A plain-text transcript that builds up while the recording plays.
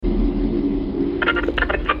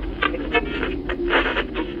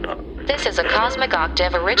This is a Cosmic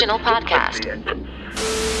Octave original podcast.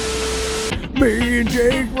 Me and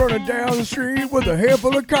Jake running down the street with a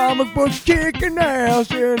handful of comic books, kicking ass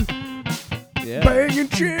and banging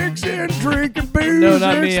chicks and drinking booze No,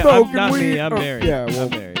 not and me. smoking Not weed. me. I'm married. Yeah, I'm well,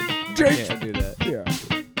 married. Jake. Can't do that.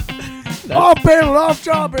 Yeah. Off panel, off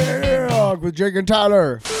topic with Jake and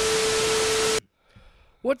Tyler.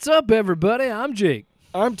 What's up, everybody? I'm Jake.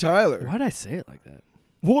 I'm Tyler. Why'd I say it like that?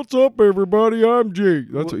 What's up, everybody? I'm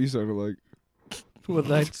Jake. That's what you sounded like. Well,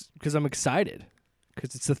 that's because I'm excited.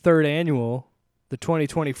 Because it's the third annual, the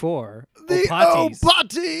 2024 The OPOTYs.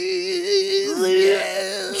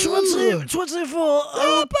 OPOTYs. 24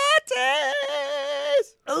 OPOTYs.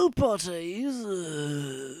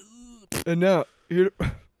 OPOTYs. And now, here,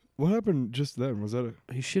 what happened just then? Was that a...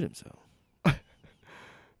 He shit himself.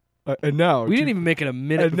 and now... We didn't even make it a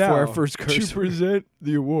minute before our first curse. To present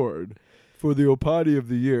the award for the OPOTY of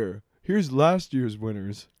the year, here's last year's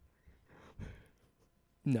winners.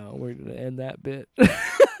 No, we're going to end that bit.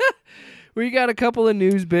 We got a couple of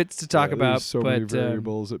news bits to talk about. There's so but, many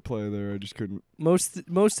variables at play there. I just couldn't... Most of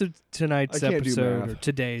tonight's I can't do episode, math. or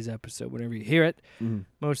today's episode, whenever you hear it,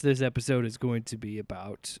 most of this episode is going to be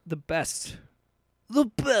about the best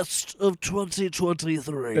of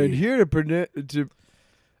 2023. And here to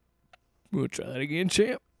We'll try that again,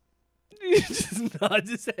 champ. Just nod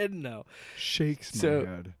his head no. shakes my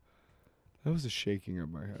head. That was a shaking of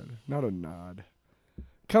my head, not a nod.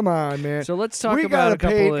 Come on, man. So let's talk we about a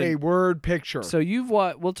gotta couple paint of... a word picture. So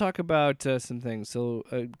we'll talk about some things. So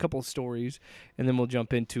a couple of stories, and then we'll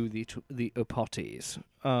jump into the OPOTYs.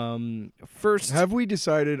 First... Have we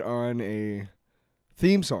decided on a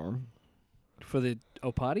theme song? For the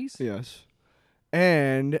OPOTYs? Yes.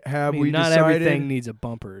 And have we not decided... everything needs a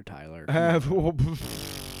bumper, Tyler.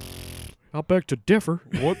 I'll beg to differ.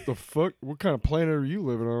 What the fuck? What kind of planet are you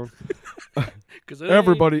living on? 'Cause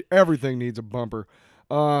Everything needs a bumper,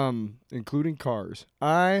 including cars.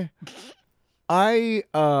 I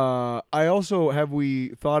also we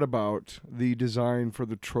thought about the design for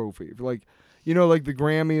the trophy, like the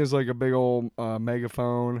Grammy is like a big old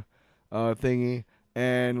megaphone thingy.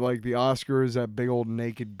 And like the Oscar is that big old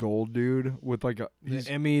naked gold dude with like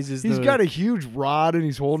Emmys is he's got a huge rod and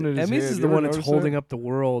he's holding it in his Emmys hand. is the one that's holding up the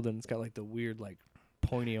world, and it's got like the weird like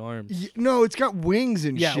pointy arms. No, it's got wings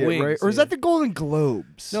and shit, wings, right? Or is that the Golden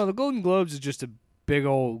Globes? No, the Golden Globes is just a big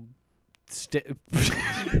old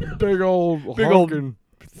big old honking.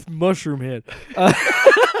 Mushroom head.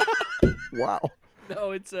 Wow.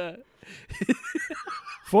 No, it's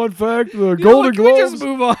Fun fact: the Golden Can we Globes. just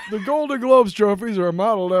move on? The Golden Globes trophies are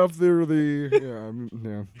modeled after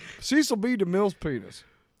the Cecil B. DeMille's penis.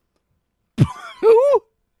 Who?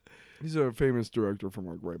 He's a famous director from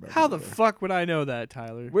like right back. How in the day. fuck would I know that,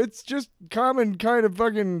 Tyler? It's just common kind of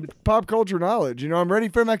fucking pop culture knowledge. I'm ready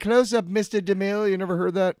for my close-up, Mr. DeMille. You never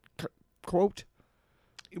heard that quote?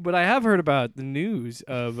 But I have heard about the news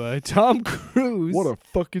of Tom Cruise. What a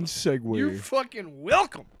fucking segue. You're fucking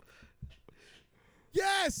welcome.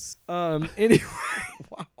 Yes! Anyway.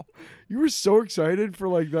 Wow. You were so excited for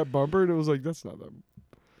like that bumper, and it was like, that's not them.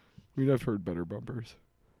 I mean, I've heard better bumpers.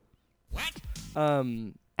 What?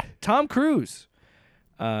 Tom Cruise,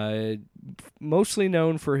 mostly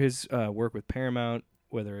known for his work with Paramount,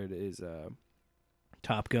 whether it is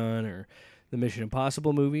Top Gun or the Mission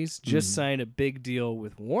Impossible movies, just signed a big deal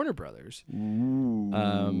with Warner Brothers.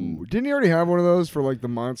 Ooh. Didn't he already have one of those for like the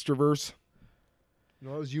Monsterverse?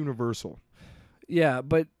 No, that was Universal. Yeah,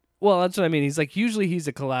 but that's what I mean. Usually he's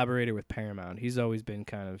a collaborator with Paramount. He's always been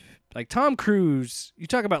kind of like Tom Cruise. You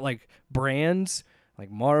talk about like brands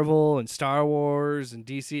like Marvel and Star Wars and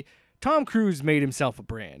DC. Tom Cruise made himself a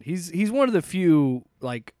brand. He's one of the few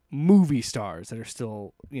like movie stars that are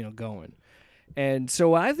still going. And so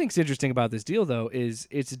what I think is interesting about this deal though is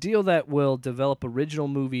it's a deal that will develop original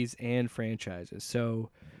movies and franchises. So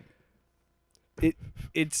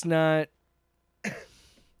it's not.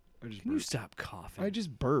 Can you stop coughing? I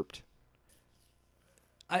just burped.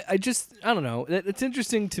 I don't know. It's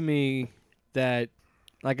interesting to me that,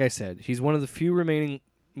 like I said, he's one of the few remaining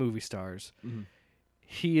movie stars. Mm-hmm.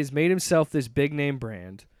 He has made himself this big name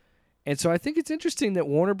brand. And so I think it's interesting that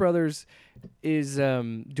Warner Brothers is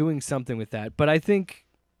doing something with that. But I think,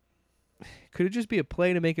 could it just be a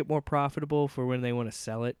play to make it more profitable for when they want to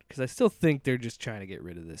sell it? Because I still think they're just trying to get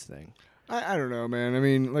rid of this thing. I don't know, man. I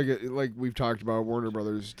mean, like we've talked about, Warner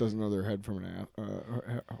Brothers doesn't know their head from an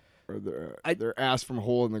ass, or their ass from a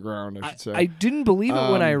hole in the ground, I should say. I didn't believe it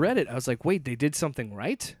when I read it. I was like, wait, they did something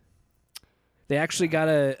right? They actually got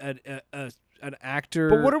an actor.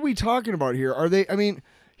 But what are we talking about here? Are they? I mean,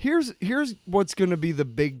 here's what's going to be the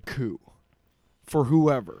big coup. for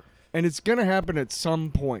whoever. And it's going to happen at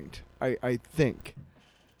some point, I think.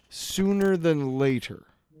 Sooner than later,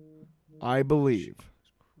 I believe.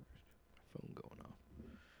 Phone going off.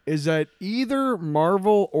 Is that either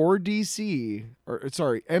Marvel or DC, or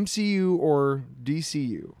sorry, MCU or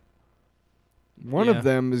DCU. One of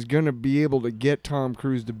them is going to be able to get Tom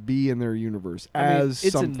Cruise to be in their universe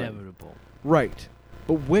It's something. inevitable. Right.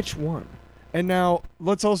 But which one? And now,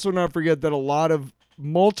 let's also not forget that a lot of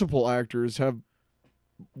multiple actors have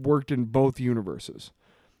worked in both universes.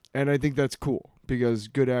 And I think that's cool because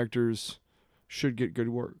good actors should get good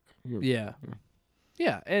work. Yeah.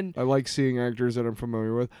 Yeah, and I like seeing actors that I'm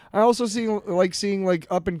familiar with. I also like seeing like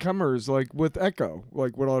up and comers like with Echo,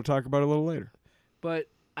 like what I'll talk about a little later. but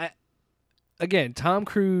again, Tom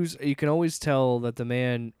Cruise, you can always tell that the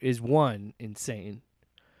man is insane.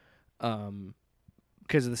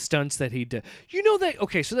 Because of the stunts that he did. You know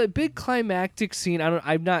that so that big climactic scene, I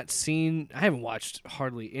haven't watched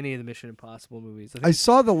hardly any of the Mission Impossible movies. I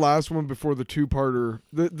saw the last one before the two-parter.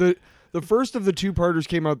 The first of the two-parters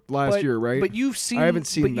came out last year, right? But I haven't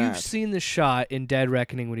seen that. You've seen the shot in Dead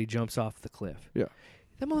Reckoning when he jumps off the cliff. Yeah.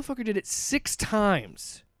 That motherfucker did it 6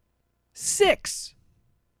 times. 6.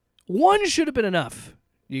 1 should have been enough.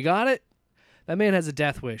 You got it? That man has a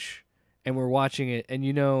death wish, and we're watching it, and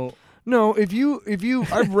No, if you,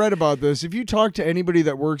 I've read about this. If you talk to anybody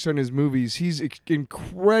that works on his movies, he's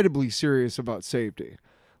incredibly serious about safety.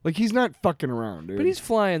 Like he's not fucking around, dude. But he's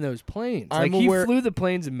flying those planes. I'm he aware- flew the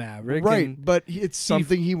planes in Maverick. Right, and but it's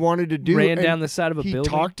something he wanted to do. ran and down the side of a he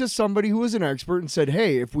building. He talked to somebody who was an expert and said,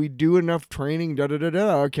 "Hey, if we do enough training,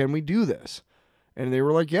 can we do this?" And they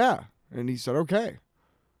were like, "Yeah," and he said, "Okay."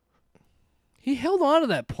 He held on to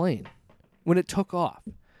that plane when it took off,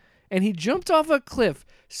 and he jumped off a cliff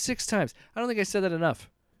 6 times. I don't think I said that enough.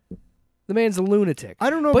 The man's a lunatic. I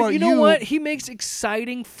don't know but about you. But you know what? He makes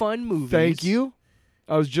exciting, fun movies. Thank you.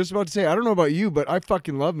 I was just about to say, I don't know about you, but I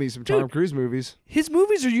fucking love me some Tom Cruise movies. His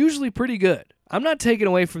movies are usually pretty good. I'm not taking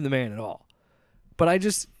away from the man at all. But I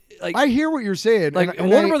just... I hear what you're saying. Like,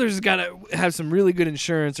 Warner Brothers has got to have some really good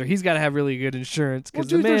insurance, or he's got to have really good insurance. Well,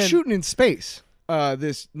 dude, they're shooting in space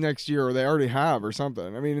this next year, or they already have, or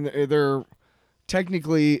something. I mean, they're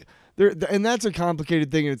technically... and that's a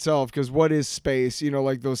complicated thing in itself, because what is space? You know,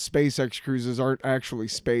 like those SpaceX cruises aren't actually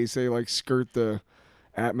space. They like skirt the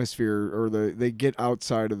atmosphere, or they get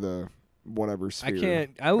outside of the whatever sphere.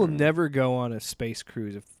 I will never go on a space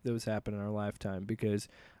cruise if those happen in our lifetime, because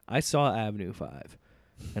I saw Avenue 5,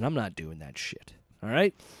 and I'm not doing that shit. All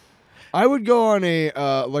right? I would go on a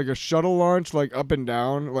like a shuttle launch, like up and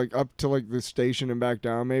down, like up to like the station and back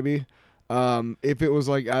down, maybe. If it was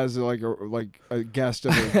like as like a guest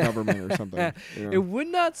of the government or something. You know? It would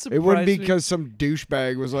not surprise me. It wouldn't be because some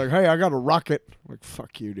douchebag was like, "Hey, I got a rocket." Like,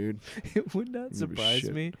 fuck you, dude. It would not surprise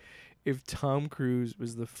me if Tom Cruise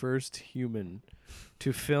was the first human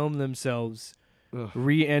to film themselves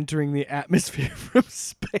re-entering the atmosphere from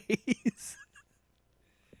space.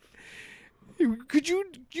 You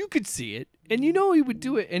could see it, and you know he would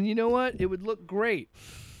do it, and you know what? It would look great.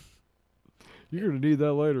 You're gonna need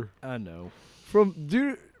that later. I know.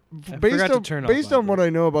 Based on what I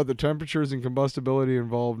know about the temperatures and combustibility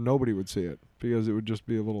involved, nobody would see it because it would just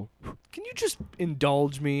be a little. Can you just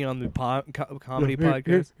indulge me on the comedy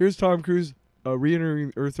podcast? Here's Tom Cruise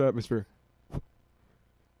re-entering Earth's atmosphere.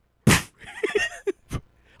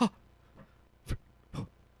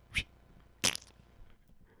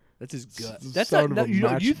 That's his guts. The That's sound not. of a You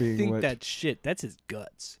match think being lit. that shit? That's his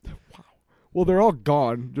guts. Wow. Well, they're all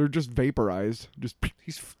gone. They're just vaporized.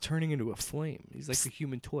 He's turning into a flame. He's like the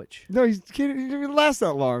Human Torch. No, he can't even last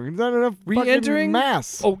that long. There's not enough Re-entering fucking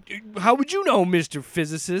mass. Oh, how would you know, Mr.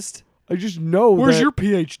 Physicist? I just know. Where's your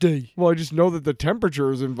PhD? Well, I just know that the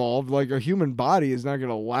temperature is involved. Like a human body is not going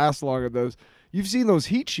to last long at those. You've seen those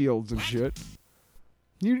heat shields and shit.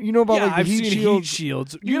 You know about like the I've heat seen shields. heat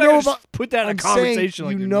shields. You know know about put that in I'm a conversation. saying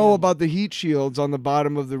Like you you're know normal. about the heat shields on the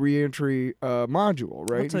bottom of the reentry module,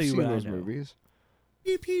 right? I'll tell You've you seen what I those know. movies.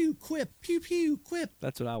 Pew pew quip, pew pew quip.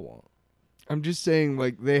 That's what I want. I'm just saying,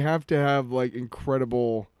 like they have to have like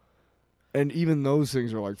incredible, and even those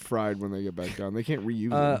things are like fried when they get back down. They can't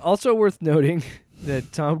reuse them. Also worth noting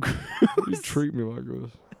that Tom Cruise. You treat me like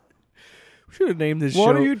this. Should have named this Why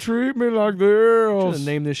show. do you treat me like Should this? have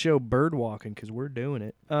named this show Bird Walking because we're doing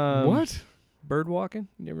it. What? Bird walking?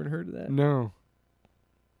 You never heard of that? No.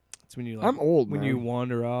 It's when you like. I'm old, When man. you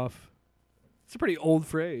wander off. It's a pretty old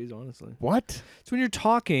phrase, honestly. What? It's when you're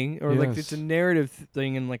talking, or like Yes. it's a narrative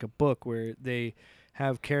thing in like a book where they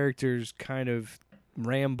have characters kind of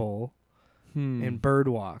ramble and bird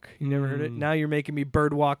walk. You never heard it? Hmm. Now you're making me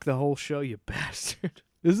bird walk the whole show, you bastard.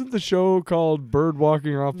 Isn't the show called Bird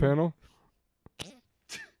Walking Off Panel?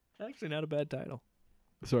 Actually, not a bad title.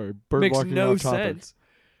 Sorry, bird Makes walking no off topic. sense.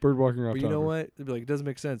 Bird walking off But topic. you know what? They'd be like, it doesn't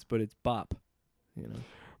make sense, but it's bop. You know.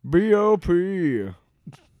 B.O.P.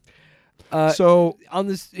 So on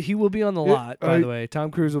this, he will be on the lot. By I- the way,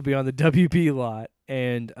 Tom Cruise will be on the WB lot,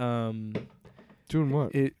 and Doing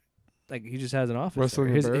what? like he just has an office.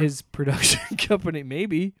 Wrestling there. a bear? His production company,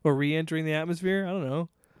 maybe, or re-entering the atmosphere. I don't know.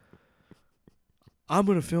 I'm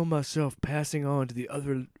gonna film myself passing on to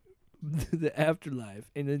the afterlife,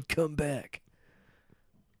 and then come back.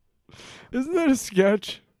 Isn't that a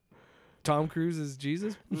sketch? Tom Cruise is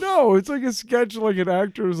Jesus. No, it's like a sketch. Like an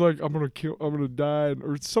actor is like, I'm gonna die,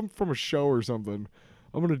 or it's some from a show or something.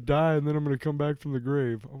 I'm gonna die, and then I'm gonna come back from the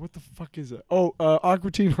grave. Oh, what the fuck is that? Oh,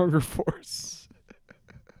 Aqua Teen Hunger Force.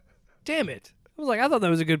 Damn it! I was like, I thought that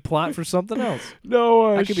was a good plot for something else.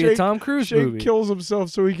 No, That could be a Tom Cruise Shake movie. kills himself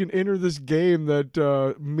so he can enter this game that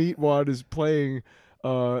Meatwad is playing.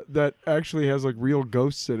 That actually has like real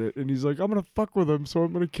ghosts in it, and he's like, I'm gonna fuck with him, so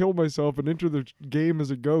I'm gonna kill myself and enter the game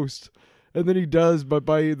as a ghost. And then he does, but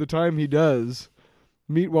by the time he does,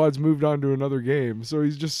 Meatwad's moved on to another game, so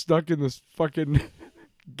he's just stuck in this fucking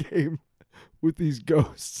game with these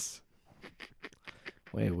ghosts.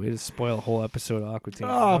 Wait, way to spoil a whole episode of Aqua Teen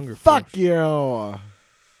Oh, Hunger fuck Force. you!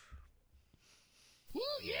 Woo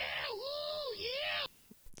yeah, woo yeah.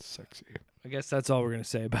 Sexy. I guess that's all we're gonna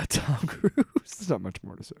say about Tom Cruise. There's not much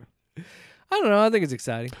more to say. I don't know. I think it's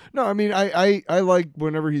exciting. No, I mean, I like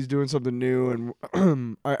whenever he's doing something new,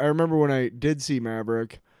 and I remember when I did see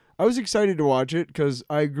Maverick, I was excited to watch it because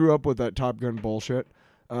I grew up with that Top Gun bullshit.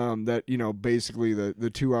 That, you know, basically the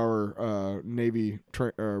 2-hour Navy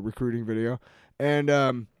recruiting video,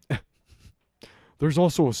 and there's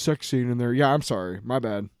also a sex scene in there. Yeah, I'm sorry, my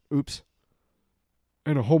bad. Oops.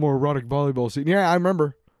 And a homoerotic volleyball scene. Yeah, I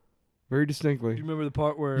remember very distinctly. Do you remember the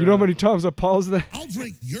part where You know how many times I paused that? I'll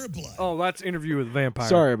drink your blood. Oh, that's Interview with the Vampire.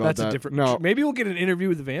 Sorry about that's that. a different. No. Maybe we'll get an Interview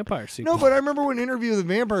with the Vampire sequel. No, but I remember when Interview with the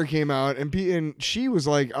Vampire came out, and she was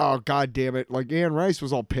like, "Oh, god damn it!" Like Anne Rice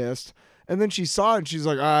was all pissed, and then she saw it, and she's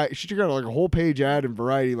like, she took out like a whole page ad in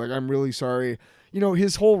Variety, like, "I'm really sorry." You know,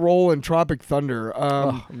 his whole role in Tropic Thunder,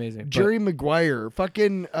 amazing. Jerry Maguire,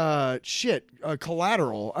 fucking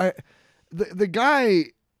Collateral. The guy,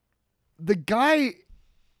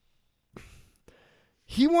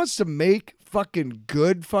 he wants to make fucking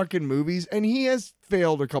good fucking movies, and he has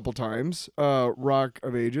failed a couple times. Rock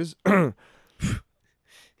of Ages. Yeah.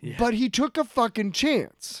 But he took a fucking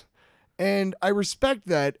chance. And I respect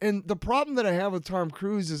that. And the problem that I have with Tom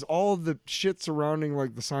Cruise is all of the shit surrounding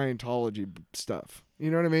like the Scientology stuff.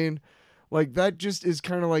 You know what I mean? Like that just is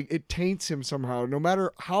kind of like, it taints him somehow. No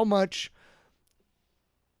matter how much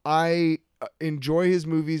I enjoy his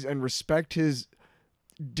movies and respect his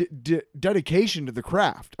dedication to the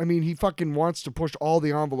craft. I mean, he fucking wants to push all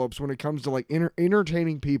the envelopes when it comes to like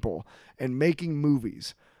entertaining people and making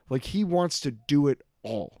movies. Like he wants to do it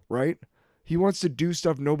all, right? He wants to do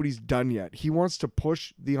stuff nobody's done yet. He wants to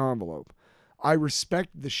push the envelope. I respect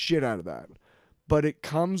the shit out of that. But it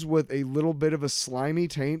comes with a little bit of a slimy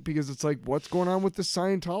taint because it's like, what's going on with the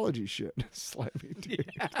Scientology shit? Slimy taint.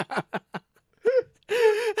 Yeah.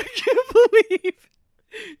 I can't believe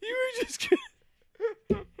you were just.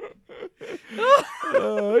 I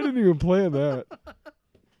didn't even plan that.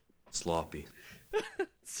 Sloppy.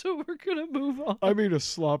 So we're gonna move on. I mean a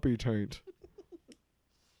sloppy taint.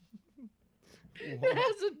 It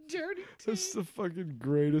has a dirty. That's the fucking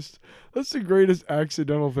greatest. That's the greatest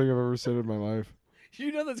accidental thing I've ever said in my life.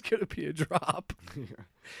 You know that's gonna be a drop.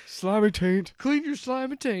 Slimy taint. Clean your slime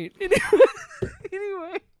and taint.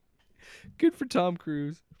 Anyway, good for Tom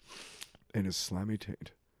Cruise. And his slimy taint.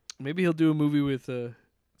 Maybe he'll do a movie with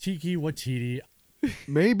Tiki Watiti.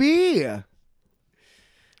 Maybe.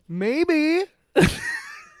 Maybe.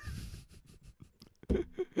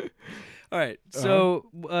 All right, so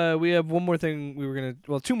we have one more thing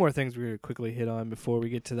two more things we're gonna quickly hit on before we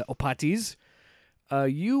get to the OPOTYs.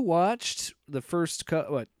 You watched the first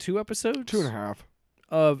 2 episodes? 2.5.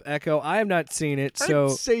 Of Echo. I have not seen it, so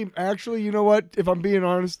I'd say, actually, you know what? If I'm being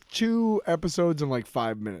honest, 2 episodes in like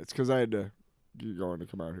 5 minutes because I had to get going to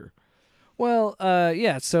come out here. well,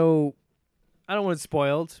 yeah. So I don't want it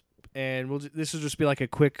spoiled, and this will just be like a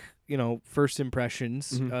quick, first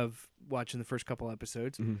impressions of watching the first couple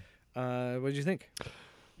episodes. What did you think?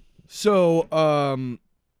 So,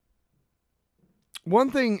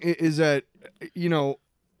 one thing is that,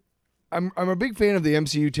 I'm a big fan of the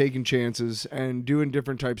MCU taking chances and doing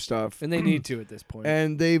different type stuff. And they need to at this point.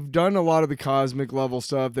 And they've done a lot of the cosmic level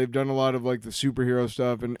stuff. They've done a lot of like the superhero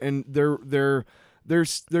stuff, and they're they're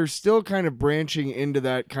still kind of branching into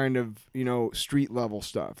that kind of, street level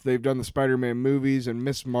stuff. They've done the Spider-Man movies, and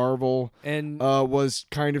Miss Marvel And was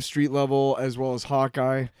kind of street level, as well as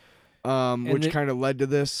Hawkeye, which the- kind of led to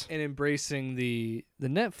this. and embracing the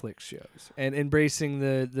Netflix shows and embracing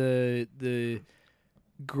the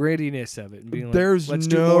grittiness of it and being like, There's let's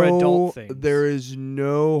do more adult things. There is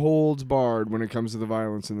no holds barred when it comes to the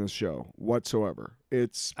violence in this show whatsoever.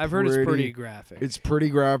 I've heard it's pretty graphic. It's pretty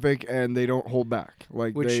graphic, and they don't hold back.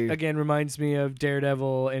 Which again reminds me of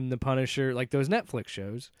Daredevil and The Punisher, like those Netflix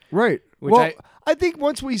shows. right. Which Well, I think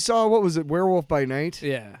once we saw, what was it, Werewolf by Night?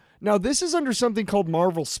 Yeah. Now this is under something called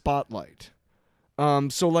Marvel Spotlight.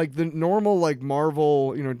 So like the normal like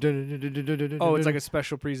Marvel, Oh, it's like a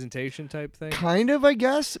special presentation type thing. kind of, I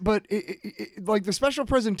guess, but like the special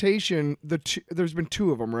presentation, there's been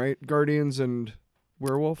 2 of them, right? Guardians and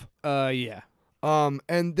Werewolf. Yeah.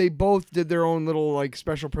 And they both did their own little like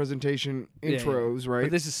special presentation intros, right?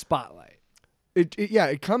 But this is Spotlight.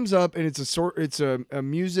 It comes up, and it's a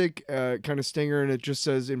music kind of stinger, and it just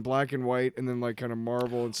says in black and white, and then like kind of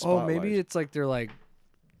Marvel and Spotlight. Oh, maybe it's like they're like,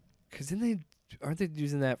 because aren't they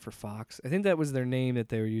using that for Fox? I think that was their name that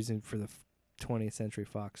they were using for the 20th Century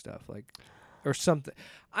Fox stuff, like, or something.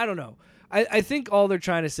 I don't know. I think all they're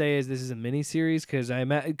trying to say is this is a mini series because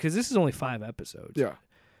this is only 5 episodes. Yeah.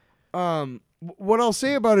 What I'll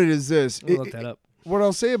say about it is this. I'll look that up. What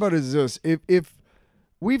I'll say about it is this. If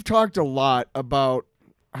we've talked a lot about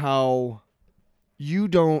how you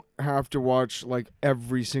don't have to watch like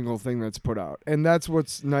every single thing that's put out, and that's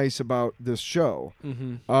what's nice about this show.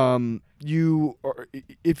 Mm-hmm.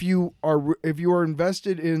 If you are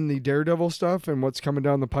invested in the Daredevil stuff and what's coming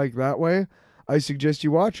down the pike that way, I suggest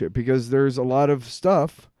you watch it, because there's a lot of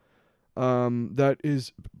stuff that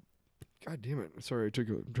is, God damn it, sorry, I took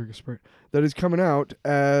a Sprite, that is coming out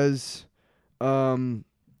as that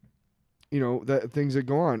things that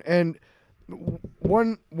go on. And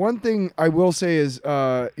one thing I will say is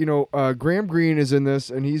Graham Greene is in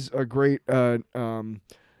this, and he's a great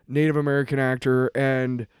Native American actor,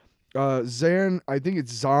 and Zan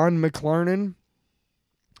McLarnon,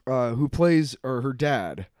 who plays her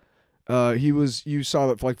dad. You saw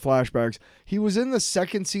that like flashbacks. He was in the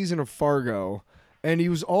 2nd season of Fargo, and he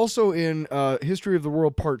was also in History of the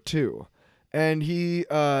World Part 2. And he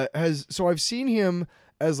so I've seen him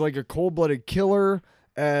as like a cold-blooded killer.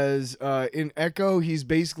 As in Echo, he's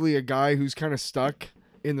basically a guy who's kind of stuck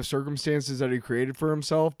in the circumstances that he created for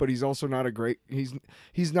himself, but he's also not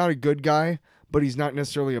he's not a good guy, but he's not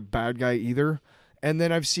necessarily a bad guy either. And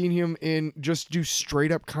then I've seen him in just do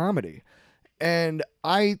straight up comedy. And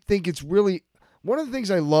I think it's really one of the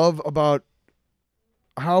things I love about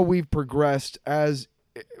how we've progressed as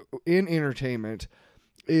in entertainment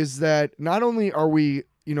is that not only are we,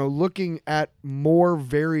 looking at more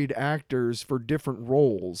varied actors for different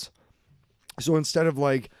roles. So instead of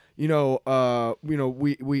like, I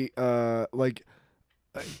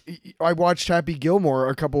watched Happy Gilmore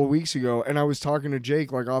a couple of weeks ago, and I was talking to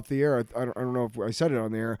Jake like off the air. I don't know if I said it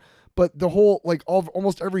on the air, but the whole like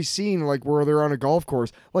almost every scene like where they're on a golf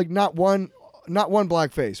course, like not one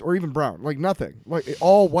black face or even brown, like nothing, like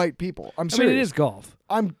all white people. I'm serious. I mean, it is golf.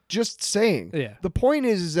 I'm just saying. Yeah. The point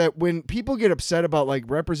is that when people get upset about like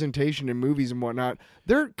representation in movies and whatnot,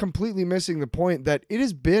 they're completely missing the point that it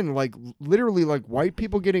has been like literally like white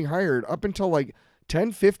people getting hired up until like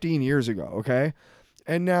 10, 15 years ago. Okay.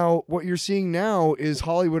 And now what you're seeing now is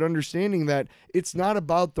Hollywood understanding that it's not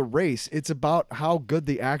about the race. It's about how good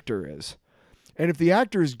the actor is. And if the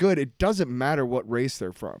actor is good, it doesn't matter what race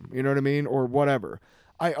they're from. You know what I mean? Or whatever.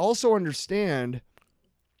 I also understand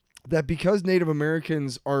that because Native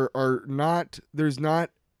Americans are not,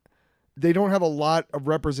 they don't have a lot of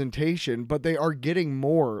representation, but they are getting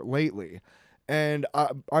more lately. And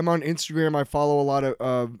I'm on Instagram. I follow a lot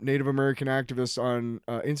of Native American activists on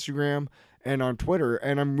Instagram and on Twitter,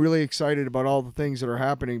 and I'm really excited about all the things that are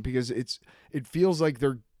happening because it feels like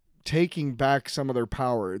they're taking back some of their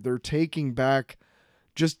power. They're taking back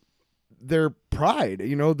just their pride.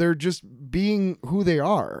 They're just being who they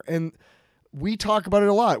are. And we talk about it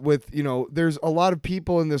a lot with, there's a lot of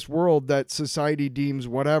people in this world that society deems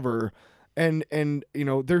whatever, and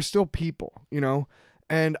they're still people,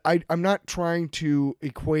 and I'm not trying to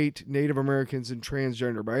equate Native Americans and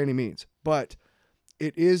transgender by any means, but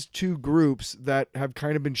it is 2 groups that have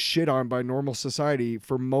kind of been shit on by normal society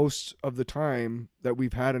for most of the time that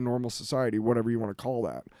we've had a normal society, whatever you want to call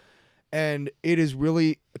that. And it is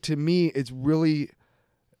really, to me, it's really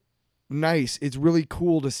nice. It's really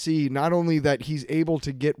cool to see not only that he's able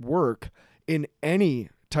to get work in any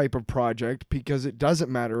type of project because it doesn't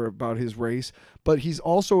matter about his race, but he's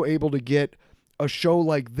also able to get a show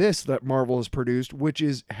like this that Marvel has produced, which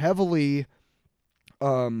is heavily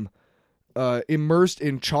immersed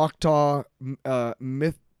in Choctaw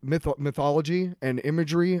mythology and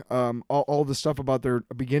imagery, all the stuff about their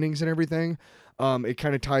beginnings and everything. It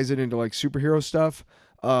kind of ties it into like superhero stuff.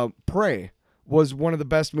 Prey was one of the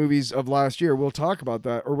best movies of last year. We'll talk about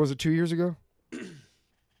that. Or was it 2 years ago?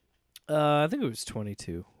 I think it was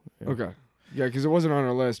 22. Yeah. Okay. Yeah, because it wasn't on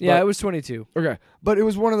our list. Yeah, but, it was 22. okay. But it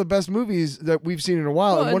was one of the best movies that we've seen in a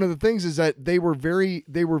while. Well, and one of the things is that they were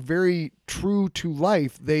very true to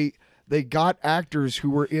life. They got actors who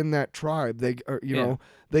were in that tribe. They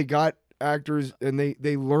they got actors and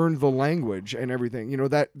they learned the language and everything. You know,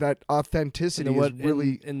 that authenticity is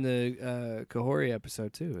really in the Kahori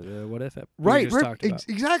episode too. The What If episode. right. Talked about.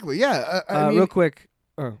 Exactly. Yeah. I mean, real quick,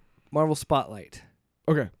 oh. Marvel Spotlight.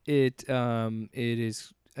 Okay. It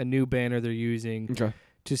is a new banner they're using Okay.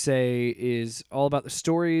 to say is all about the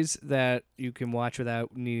stories that you can watch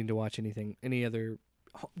without needing to watch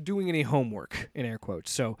doing any homework in air quotes.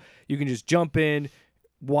 So you can just jump in,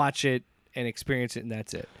 watch it, and experience it, and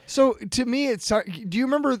that's it. So to me, do you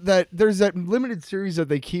remember that there's that limited series that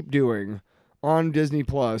they keep doing on Disney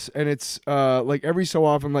Plus, and it's like every so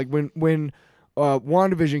often, like when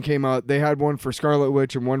WandaVision came out, they had one for Scarlet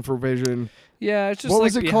Witch and one for Vision. Yeah, it's just what like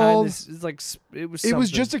was it behind called? This, it's like it was. It was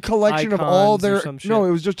something. just a collection of all Icons or their some shit. no.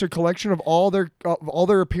 It was just a collection of all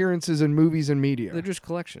their appearances in movies and media. They're just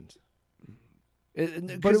collections.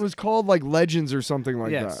 But it was called like Legends or something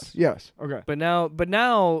like Yes. that. Yes. Okay. But now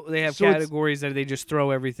they have So it's- categories that they just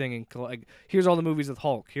throw everything in. Like, here's all the movies with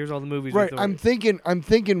Hulk. Here's all the movies. Right. With I'm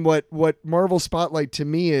thinking what Marvel Spotlight to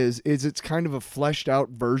me is it's kind of a fleshed out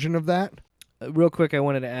version of that. Real quick, I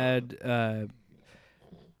wanted to add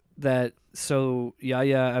that so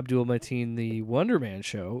Yahya Abdul-Mateen, the Wonder Man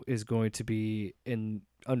show, is going to be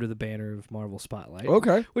under the banner of Marvel Spotlight.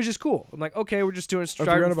 Okay. Which is cool. I'm like, okay, we're just doing I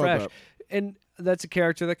starting forgot about fresh. that. And that's a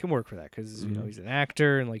character that can work for that because he's an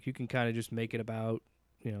actor and like you can kind of just make it about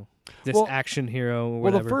this Well- action hero or Well,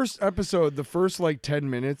 whatever. the first episode, the first like 10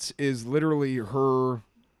 minutes is literally her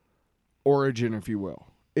origin, if you will.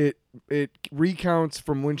 It recounts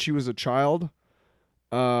from when she was a child,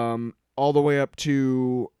 all the way up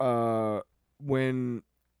to when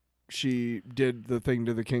she did the thing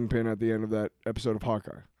to the Kingpin at the end of that episode of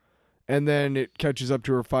Hawkeye. And then it catches up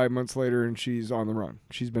to her 5 months later and she's on the run.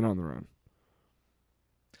 She's been on the run.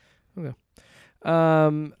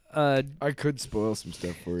 I could spoil some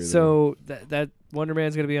stuff for you. So that Wonder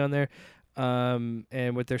Man's going to be on there.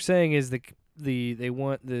 And what they're saying is they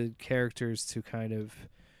want the characters to kind of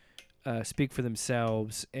speak for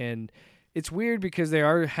themselves, and it's weird because they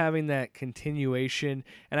are having that continuation,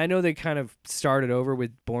 and I know they kind of started over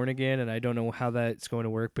with Born Again, and I don't know how that's going to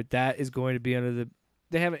work, but that is going to be under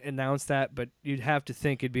they haven't announced that, but you'd have to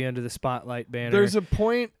think it'd be under the Spotlight banner. There's a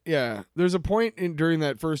point during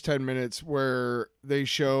that first 10 minutes where they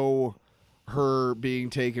show her being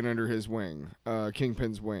taken under his wing,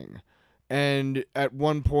 Kingpin's wing. And at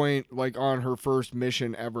one point, like on her first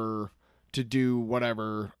mission ever to do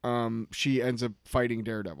whatever, she ends up fighting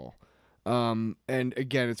Daredevil. And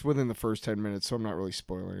again, it's within the first 10 minutes, so I'm not really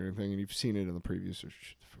spoiling anything, and you've seen it in the previews, so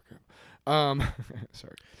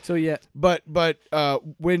sorry. So yeah, but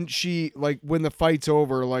when the fight's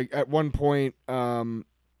over, like at one point,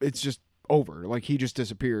 it's just over. Like he just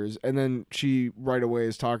disappears, and then she right away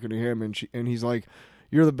is talking to him, and he's like,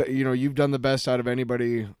 "You're you've done the best out of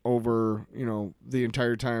anybody over the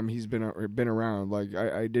entire time he's been around. Like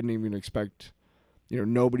I didn't even expect,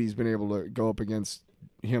 nobody's been able to go up against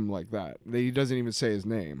him like that. He doesn't even say his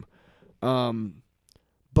name,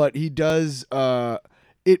 but he does.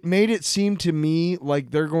 It made it seem to me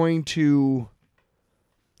like they're going to.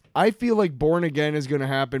 I feel like Born Again is going to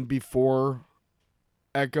happen before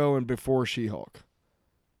Echo and before She-Hulk,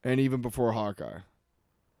 and even before Hawkeye.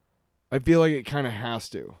 I feel like it kind of has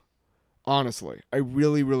to. Honestly, I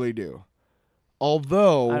really, really do.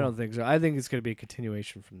 Although I don't think so. I think it's going to be a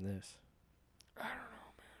continuation from this. I don't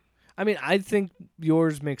know, man. I mean, I think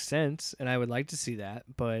yours makes sense, and I would like to see that,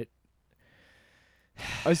 but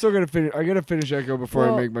I still gotta finish. I gotta finish Echo before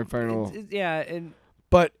I make my final. And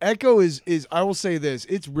but Echo is. I will say this: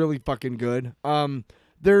 it's really fucking good.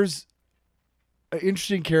 There's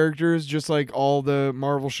interesting characters, just like all the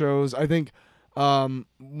Marvel shows. I think one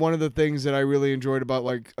of the things that I really enjoyed about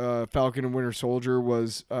like Falcon and Winter Soldier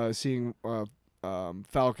was seeing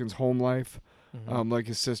Falcon's home life, like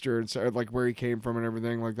his sister and like where he came from and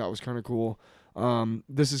everything. Like that was kind of cool.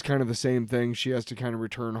 This is kind of the same thing. She has to kind of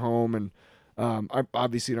return home and. I'm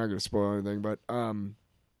obviously not going to spoil anything, but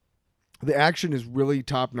the action is really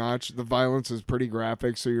top notch. The violence is pretty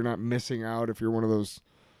graphic, so you're not missing out if you're one of those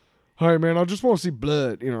Hi, man, I just want to see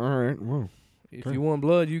blood. You know, all right. Whoa. If you want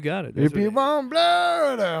blood, you got it. That's If you want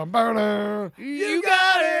blood, you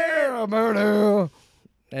got it. Blood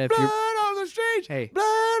If you're, on the streets. hey, Blood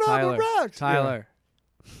on Tyler, the rocks. Tyler,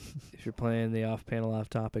 if you're playing the off-panel,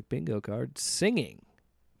 off-topic bingo card, singing,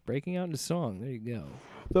 breaking out into song, there you go.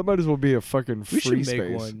 That might as well be a fucking free We should make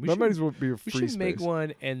space. one. That might as well be a free We should space. make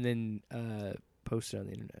one and then post it on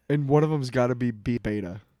the internet. And one of them's got to be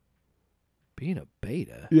beta. Being a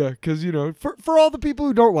beta. Yeah, because, you know, for all the people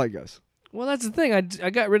who don't like us. Well, that's the thing. I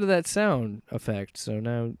got rid of that sound effect, so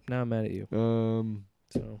now I'm mad at you.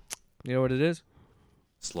 So, you know what it is?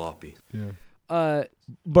 Sloppy. Yeah.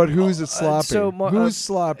 But who's it sloppy? Who's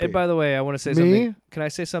sloppy? And by the way, I want to say Me? something. Can I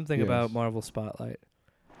say something Yes. about Marvel Spotlight?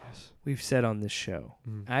 Yes. We've said on this show.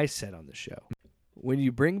 Mm. I said on the show. When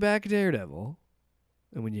you bring back Daredevil,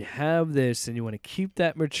 and when you have this, and you want to keep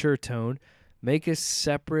that mature tone, make a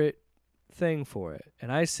separate thing for it. And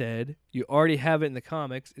I said, you already have it in the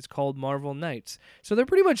comics. It's called Marvel Knights. So they're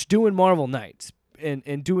pretty much doing Marvel Knights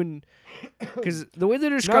and doing, because the way they're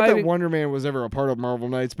Not describing, that Wonder Man was ever a part of Marvel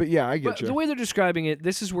Knights, but yeah, I get but you. the way they're describing it,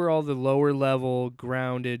 this is where all the lower level,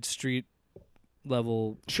 grounded, street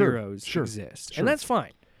level Sure, heroes sure, exist, sure. and that's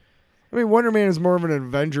fine. I mean, Wonder Man is more of an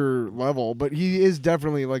Avenger level, but he is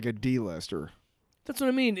definitely like a D-lister. That's what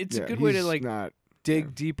I mean. It's Yeah, a good way to he's like not.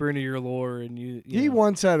 dig deeper into your lore, and you He know.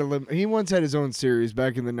 once had he once had his own series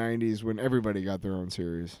back in the '90s when everybody got their own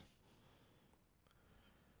series.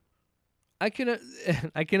 I can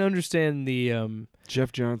I can understand the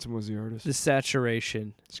Jeff Johnson was the artist. the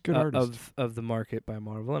saturation He's a good artist. of the market by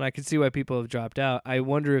Marvel, and I can see why people have dropped out. I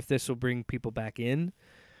wonder if this will bring people back in,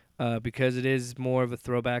 because it is more of a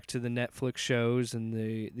throwback to the Netflix shows and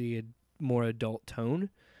the more adult tone,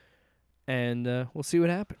 and we'll see what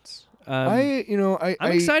happens. I'm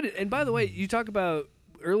I'm excited. And by the way, you talk about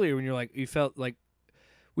earlier when you're like, you felt like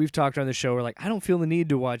we've talked on the show. We're like, I don't feel the need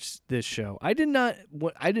to watch this show. I did not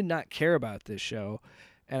care about this show,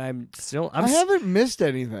 and I haven't missed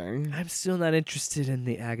anything. I'm still not interested in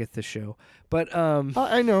the Agatha show. But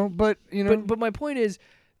I know, but you know, but my point is,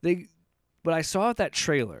 what I saw at that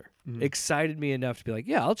trailer excited me enough to be like,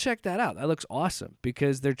 yeah, I'll check that out. That looks awesome,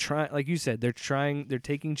 because they're trying, like you said, they're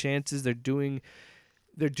taking chances. They're doing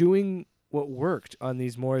what worked on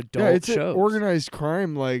these more adult yeah, it's shows. an organized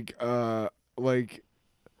crime. Have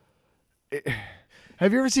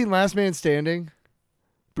you ever seen Last Man Standing?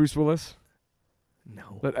 Bruce Willis,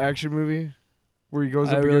 No. that action movie where he goes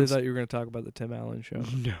I up really against. thought you were going to talk about the Tim Allen show.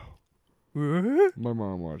 No, my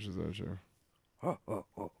mom watches that show.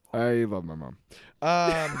 I love my mom.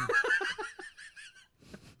 I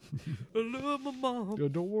love my mom. I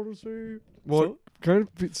don't want to say. Well, kind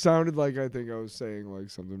of sounded like I think I was saying like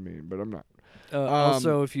something mean, but I'm not.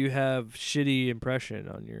 Also, if you have shitty impression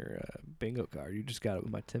on your bingo card, you just got it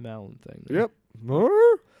with my Tim Allen thing. Yep.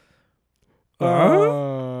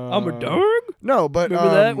 I'm a dog? No, but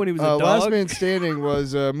Remember that when he was a Last dog? Man Standing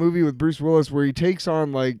was a movie with Bruce Willis where he takes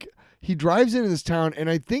on he drives into this town, and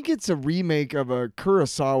I think it's a remake of a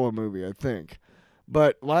Kurosawa movie, I think.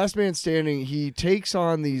 But Last Man Standing, he takes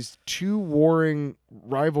on these two warring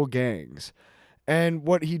rival gangs. And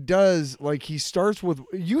what he does, he starts with...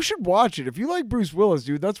 You should watch it. If you like Bruce Willis,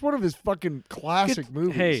 dude, that's one of his fucking classic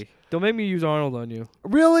movies. Hey, don't make me use Arnold on you.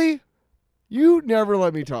 Really? You never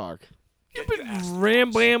let me talk. You've been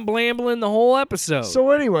blambling the whole episode. So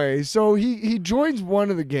anyway, he joins one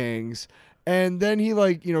of the gangs, and then he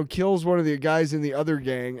kills one of the guys in the other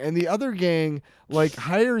gang, and the other gang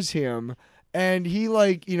hires him, and he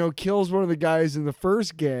kills one of the guys in the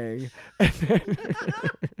first gang. And then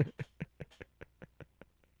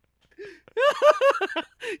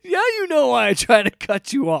yeah, you know why I try to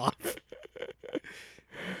cut you off.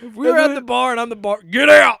 If we were at the bar and I'm the bar, get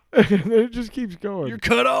out! and then it just keeps going. You're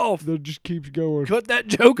cut off. It just keeps going. Cut that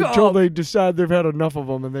joke Until off. they decide they've had enough of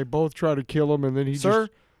them, and they both try to kill him, and then he Sir,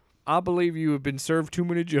 just... I believe you have been served too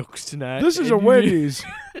many jokes tonight. This is a and you- Wendy's.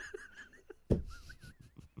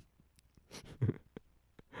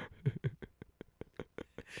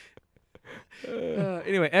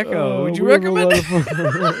 Anyway, Echo, would you we have a recommend lot it? of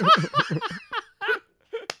fun.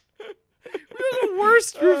 We're the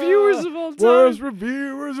worst reviewers of all time. Worst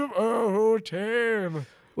reviewers of all time.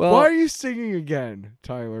 Well, Why are you singing again,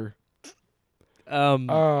 Tyler?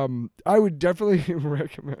 I would definitely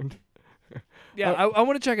recommend. yeah, I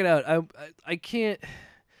want to check it out. I can't,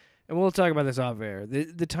 and we'll talk about this off air.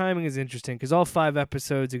 The timing is interesting because all 5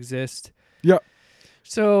 episodes exist. Yep.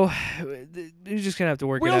 So you're just gonna have to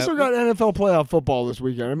work We it also out. got NFL playoff football this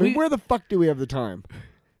weekend. I mean, where the fuck do we have the time?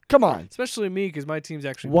 Come on. Especially me, because my team's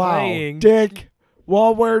actually Wow. playing. Dick.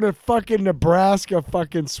 while wearing a fucking Nebraska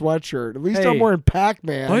fucking sweatshirt. At least I'm Hey. wearing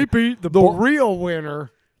Pac-Man. I beat the the real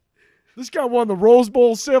winner. This guy won the Rose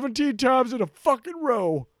Bowl 17 times in a fucking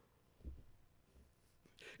row.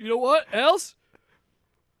 You know what else?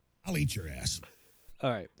 I'll eat your ass.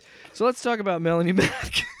 All right. So let's talk about Melonie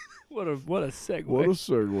Mac. What a segue. What a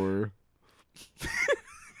segue.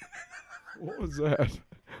 What was that?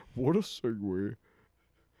 What a segue.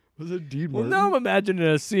 Was it Dean Well, Martin? now I'm imagining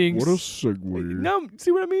us seeing. What a segue. No,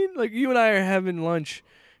 see what I mean? Like you and I are having lunch,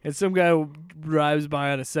 and some guy drives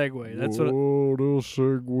by on a Segway. That's what. What a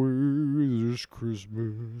segue this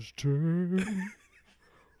Christmas time.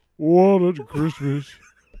 What a Christmas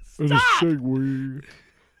and a segue.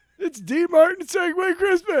 It's Dean Martin Segway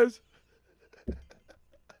Christmas.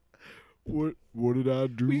 What did I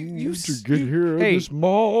do to get here at hey. this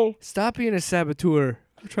mall? Stop being a saboteur.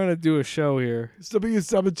 I'm trying to do a show here. Stop being a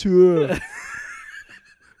saboteur.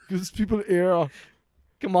 Because people here.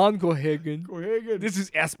 Come on, Cohagen. Cohagen. This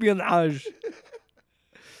is espionage.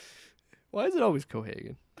 Why is it always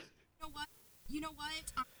Cohagen? You know what?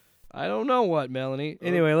 I don't know what, Melanie.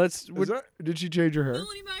 Anyway, let's. Did she change her hair?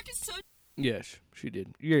 Melonie Mac is so. Yes, she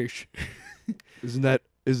did. Yes. Isn't that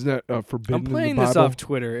forbidden I'm playing in the Bible? this off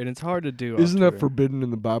Twitter, and it's hard to do. Isn't off that Twitter. forbidden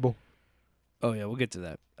in the Bible? Oh yeah, we'll get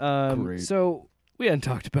to that. Great. So we hadn't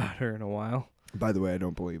talked about her in a while. By the way, I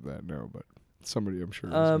don't believe that, no, but somebody I'm sure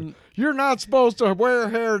is. You're not supposed to wear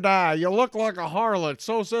hair dye. You look like a harlot.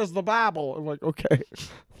 So says the Bible. I'm like, okay,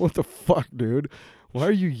 what the fuck, dude? Why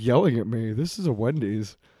are you yelling at me? This is a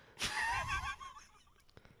Wendy's.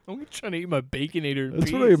 I'm trying to eat my Baconator.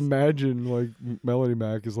 That's what I imagine, like, Melonie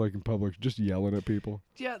Mac is like in public, just yelling at people.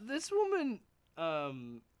 Yeah, this woman.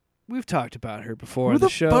 We've talked about her before Who on the the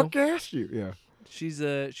show. fuck asked you? Yeah. She's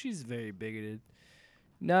very bigoted.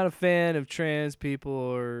 Not a fan of trans people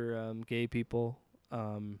or gay people.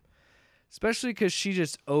 Especially because she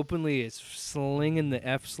just openly is slinging the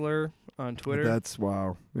F slur on Twitter. That's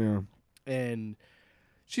wow. Yeah. And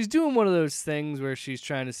she's doing one of those things where she's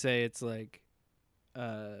trying to say it's like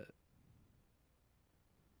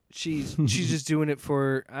she's just doing it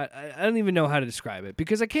for I don't even know how to describe it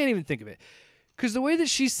because I can't even think of it. Because the way that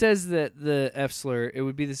she says that the F slur, it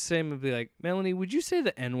would be the same. It would be like, Melanie, would you say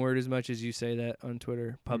the N word as much as you say that on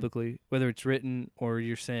Twitter publicly, whether it's written or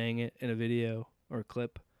you're saying it in a video or a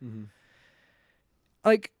clip? Mm-hmm.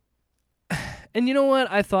 Like, and you know what?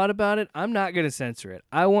 I thought about it. I'm not going to censor it.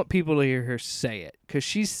 I want people to hear her say it because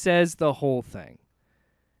she says the whole thing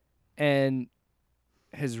and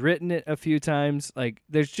has written it a few times. Like,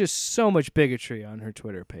 there's just so much bigotry on her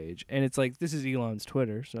Twitter page. And it's like, this is Elon's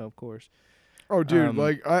Twitter, so of course. Oh, dude!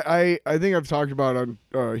 Like I think I've talked about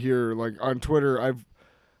on here, like on Twitter.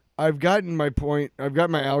 I've gotten my point. I've got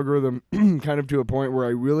my algorithm kind of to a point where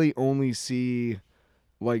I really only see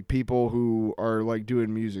like people who are like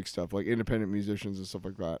doing music stuff, like independent musicians and stuff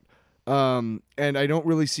like that. And I don't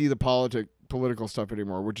really see the political stuff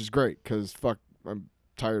anymore, which is great because fuck, I'm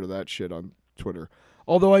tired of that shit on Twitter.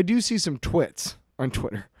 Although I do see some twits on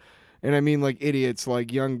Twitter. And I mean, like, idiots,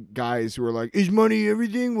 like, young guys who are like, is money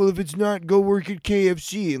everything? Well, if it's not, go work at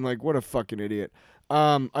KFC. And, like, what a fucking idiot.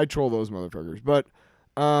 I troll those motherfuckers. But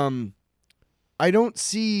I don't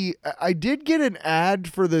see... I did get an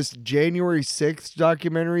ad for this January 6th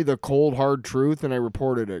documentary, The Cold Hard Truth, and I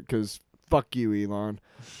reported it because fuck you, Elon.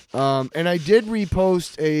 And I did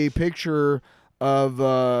repost a picture of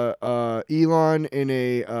Elon in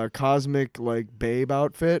a cosmic, like, babe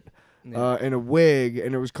outfit. In a wig,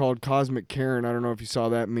 and it was called Cosmic Karen. I don't know if you saw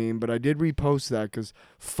that meme, but I did repost that because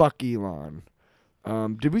fuck Elon.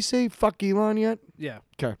 Did we say fuck Elon yet? Yeah.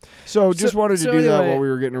 Okay. So just wanted to do that anyway, while we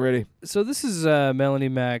were getting ready. So this is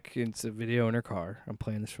Melonie Mac. It's a video in her car. I'm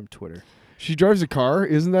playing this from Twitter. She drives a car.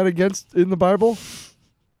 Isn't that against in the Bible?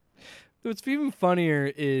 What's even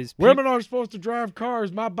funnier is Women aren't supposed to drive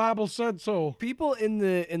cars. My Bible said so. people in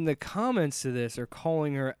the comments to this are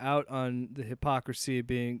calling her out on the hypocrisy of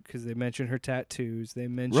being because they mention her tattoos. They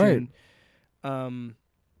mention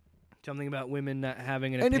something about women not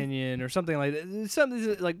having an opinion or something like that.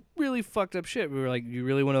 Something like really fucked up shit. We were like, you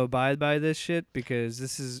really want to abide by this shit because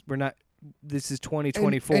this is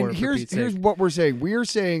 2024. And here's what we're saying. We're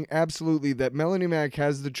saying absolutely that Melonie Mac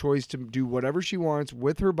has the choice to do whatever she wants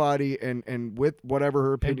with her body and with whatever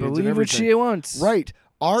her opinions and believe what everything. she wants. Right.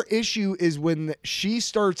 Our issue is when she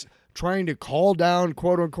starts trying to call down,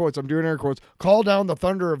 quote unquote, I'm doing air quotes, call down the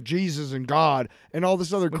thunder of Jesus and God and all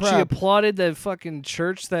this other When crap. she applauded the fucking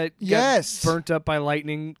church that Yes. got burnt up by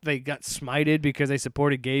lightning, they got smited because they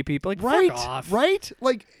supported gay people. Like, Right, fuck off. right.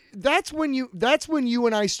 Like that's when you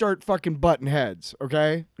and I start fucking butting heads.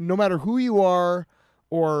 Okay, no matter who you are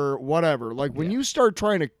or whatever. Like when you start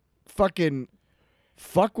trying to fucking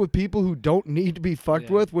fuck with people who don't need to be fucked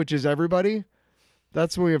Yeah. with, which is everybody,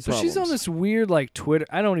 that's when we have So problems. she's on this weird like Twitter.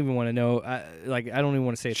 I don't even want to know. I don't even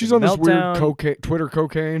want to say it's She's a on this weird meltdown. Twitter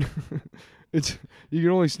cocaine. It's you can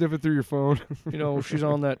only sniff it through your phone. You know, she's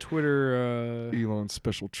on that Twitter. Elon's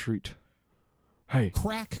special treat. Hey,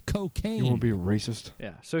 Crack cocaine. you won't be a racist?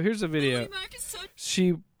 Yeah. So here's a video. Melonie Mac is so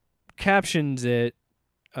She captions it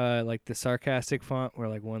like the sarcastic font where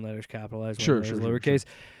like one letter's capitalized, Sure, one letter's sure, lowercase.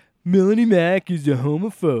 Melonie Mac is a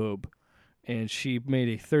homophobe, and she made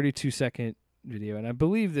a 32-second video, and I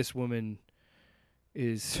believe this woman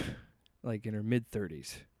is like in her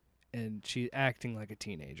mid-30s, and she's acting like a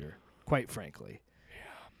teenager, quite frankly.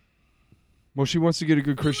 Well, she wants to get a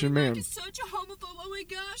good Christian Melonie man. Mac is such a homophobe. Oh my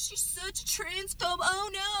gosh, she's such a transphobe. Oh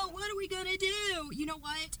no, what are we gonna do? You know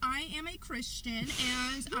what? I am a Christian,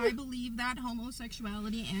 and I believe that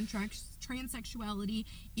homosexuality and transsexuality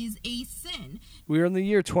is a sin. We're in the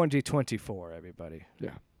year 2024, everybody.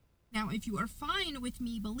 Yeah. Now, if you are fine with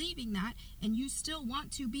me believing that and you still want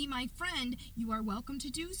to be my friend, you are welcome to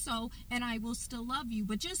do so, and I will still love you.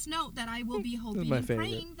 But just note that I will be hoping my and favorite.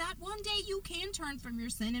 praying that one day you can turn from your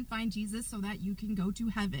sin and find Jesus so that you can go to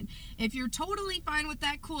heaven. If you're totally fine with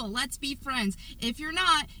that, cool. Let's be friends. If you're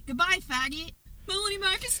not, goodbye, faggot. Melonie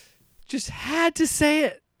Mac is... Just had to say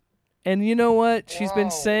it. And you know what? She's been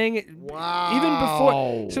saying it even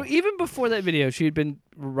before. So even before that video, she had been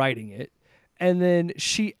writing it. And then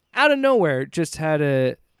she, out of nowhere, just had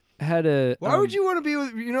a. Why would you want to be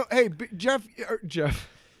with Hey, Jeff?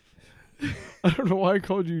 I don't know why I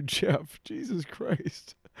called you Jeff. Jesus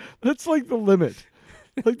Christ, that's like the limit.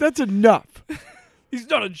 Like that's enough. He's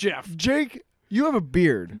not a Jeff. Jake, you have a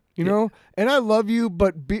beard, you know, and I love you,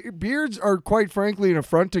 but beards are quite frankly an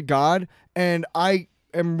affront to God, and I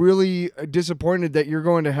am really disappointed that you're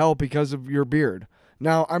going to hell because of your beard.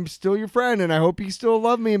 Now, I'm still your friend, and I hope you still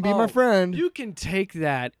love me and be my friend. You can take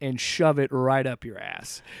that and shove it right up your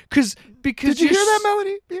ass. Because Did you hear that,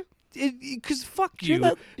 Melody? Yeah. Because fuck Hear you.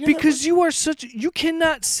 that? Hear Because you are such. You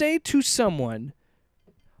cannot say to someone,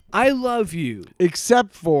 "I love you,"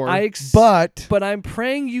 Except for, but I'm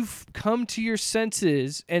praying you come to your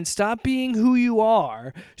senses and stop being who you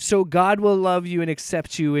are, so God will love you and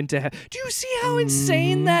accept you into heaven. Do you see how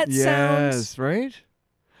insane that sounds? Yes, right?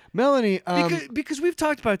 Melanie, Because we've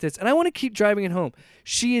talked about this, and I want to keep driving it home.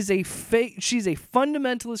 She is a fake. She's a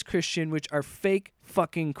fundamentalist Christian, which are fake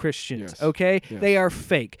fucking Christians. Yes. Okay, Yes. they are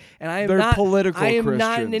fake, and I am they're not. political I am Christians.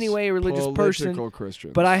 not in any way a religious person.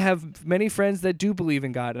 Christians. But I have many friends that do believe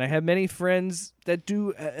in God, and I have many friends that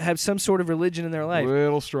do have some sort of religion in their life.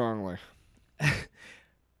 Little strongly.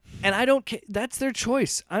 And I don't care. That's their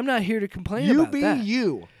choice. I'm not here to complain You about be that.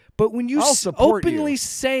 you. But when you I'll support openly you.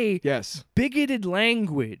 say Yes. bigoted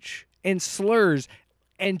language and slurs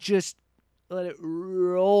and just let it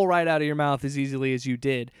roll right out of your mouth as easily as you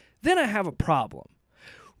did, then I have a problem.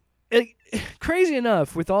 Crazy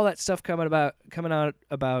enough, with all that stuff coming out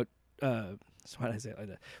about why did I say it like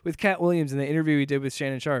that? With Cat Williams in the interview he did with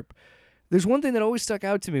Shannon Sharp, there's one thing that always stuck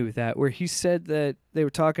out to me with that, where he said that they were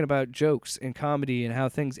talking about jokes and comedy and how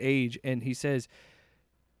things age, and he says,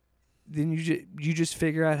 then you just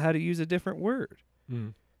figure out how to use a different word.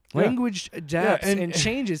 Mm. Language adapts Yeah, and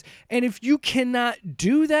changes. And if you cannot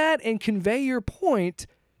do that and convey your point,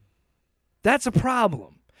 that's a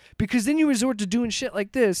problem. Because then you resort to doing shit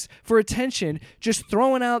like this for attention, just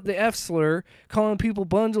throwing out the F slur, calling people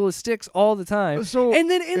bundle of sticks all the time. So,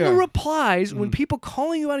 and then in the yeah. replies, when people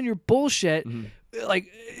calling you out on your bullshit,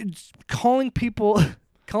 like calling people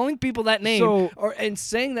that name So- and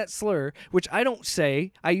saying that slur, which I don't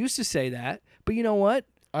say. I used to say that, but you know what?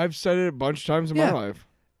 I've said it a bunch of times in Yeah. my life.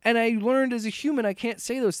 And I learned as a human I can't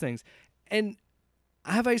say those things. And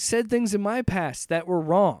have I said things in my past that were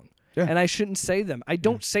wrong? Yeah. And I shouldn't say them. I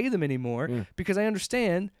don't say them anymore Yeah. because I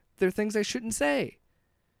understand they're things I shouldn't say.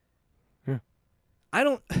 Yeah. I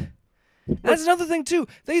don't. That's another thing too.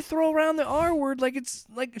 They throw around the R word like it's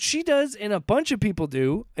like she does, and a bunch of people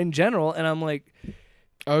do in general. And I'm like,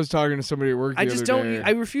 I was talking to somebody at work the I just other don't. day.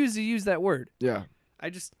 I refuse to use that word. Yeah.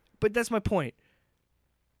 But that's my point.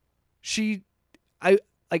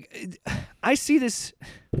 I see this.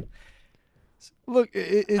 Look,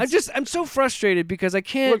 it's... I'm so frustrated because I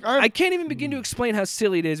can't. Look, I'm- I can't even begin to explain how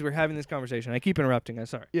silly it is we're having this conversation. I keep interrupting. I'm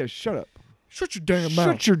sorry. Yeah, shut up. Shut your damn mouth.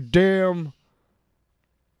 Shut your damn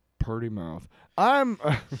purty mouth.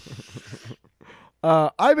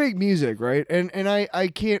 I make music, right? And I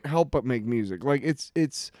can't help but make music. Like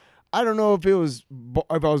it's I don't know if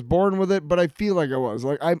I was born with it, but I feel like I was.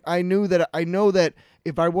 Like I know that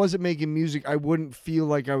if I wasn't making music, I wouldn't feel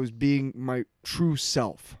like I was being my true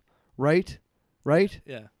self. Right? Right?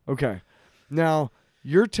 Yeah. Okay. Now,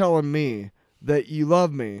 you're telling me that you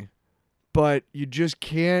love me, but you just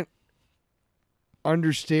can't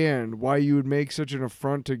understand why you would make such an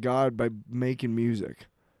affront to God by making music.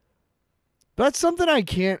 That's something I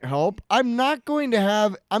can't help. I'm not going to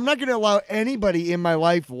allow anybody in my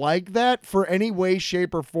life like that for any way,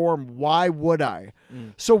 shape, or form. Why would I?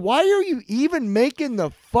 So why are you even making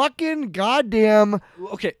the fucking goddamn...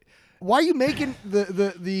 Okay. Why are you making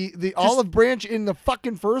the olive branch in the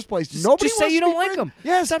fucking first place? Nobody just say wants you to don't be like friends. them.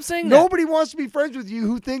 Yes. Stop saying that. Nobody wants to be friends with you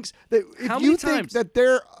who thinks that How if many you think times? that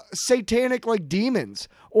they're satanic like demons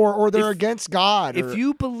or they're against God. If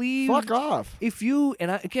you believe... fuck off. If you... And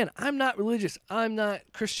again, I'm not religious. I'm not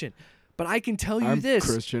Christian. But I can tell you I'm this.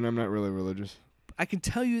 Christian. I'm not really religious. I can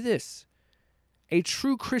tell you this. A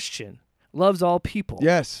true Christian loves all people.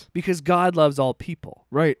 Yes. Because God loves all people.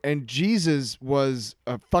 Right. And Jesus was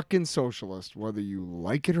a fucking socialist, whether you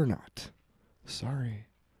like it or not. Sorry.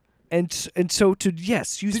 And so to,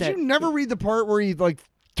 yes, use Did that... you never read the part where he like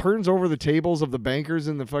turns over the tables of the bankers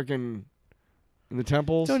in the fucking... in the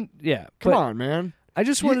temples? Yeah. Come on, man. I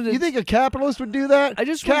just wanted to... You think a capitalist would do that?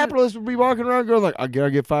 Capitalist would be walking around going like, I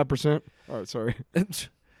gotta get 5%. All right, sorry.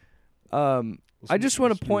 I just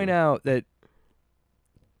want to point out that,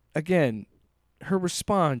 again, her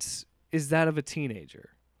response is that of a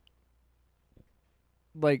teenager.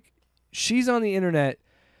 Like, she's on the internet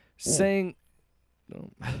saying...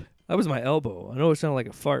 That was my elbow. I know it sounded like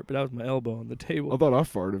a fart, but that was my elbow on the table. I thought I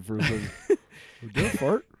farted for a second. Did I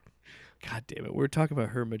fart? God damn it. We're talking about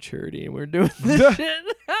her maturity, and we're doing this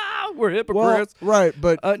shit. We're hypocrites. Well, right,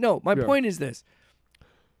 but... no, my point is this.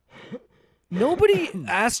 Nobody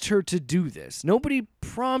asked her to do this. Nobody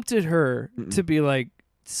prompted her to be like,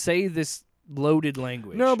 say this loaded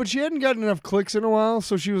language. No, but she hadn't gotten enough clicks in a while,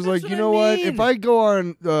 so she was That's like, you what know I what? mean. If I go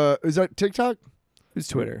on... is that TikTok? It's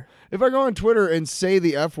Twitter. If I go on Twitter and say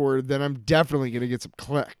the F word, then I'm definitely going to get some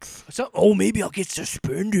clicks. So, maybe I'll get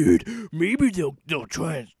suspended. Maybe they'll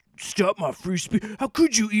try and stop my free speech. How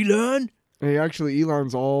could you, Elon? Hey, actually,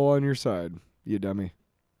 Elon's all on your side, you dummy.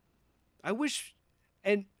 I wish...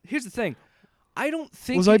 And here's the thing. I don't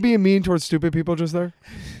think... Was I being mean towards stupid people just there?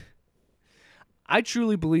 I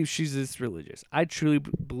truly believe she's this religious. I truly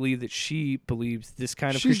believe that she believes this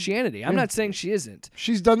kind of Christianity. I'm not saying she isn't.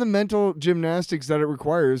 She's done the mental gymnastics that it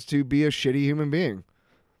requires to be a shitty human being.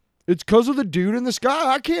 It's because of the dude in the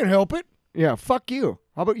sky. I can't help it. Yeah, fuck you.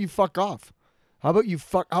 How about you fuck off? How about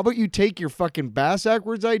you take your fucking bass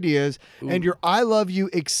backwards ideas and your I love you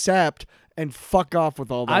accept and fuck off with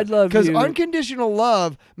all that. I'd love you. Because unconditional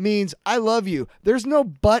love means I love you. There's no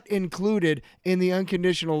but included in the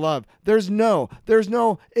unconditional love. There's no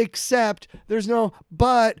except, there's no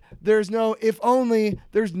but, there's no if only,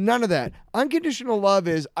 there's none of that. Unconditional love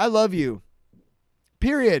is I love you.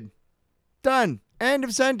 Period. Done. End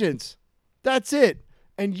of sentence. That's it.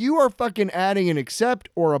 And you are fucking adding an except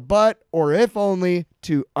or a but or if only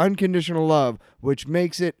to unconditional love, which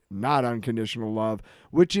makes it not unconditional love,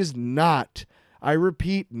 which is not, I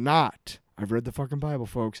repeat, not, I've read the fucking Bible,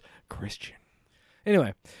 folks, Christian.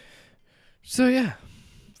 Anyway, so yeah,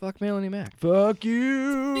 fuck Melonie Mac. Fuck you.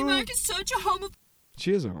 Melonie Mac is such a homophobe.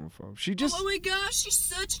 She is a homophobe. She just... Oh my gosh, she's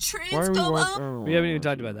such a Why are we... transphobe. We haven't even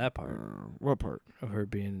talked about that part. What part? Of her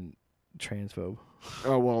being transphobe.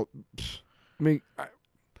 Oh, well, I mean...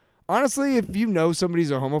 honestly, if you know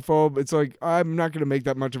somebody's a homophobe, it's like, I'm not going to make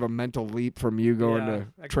that much of a mental leap from you going Yeah, to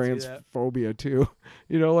I can see that. transphobia, too.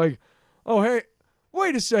 You know, like, oh, hey,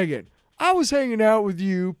 wait a second. I was hanging out with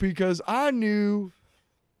you because I knew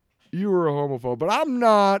you were a homophobe, but I'm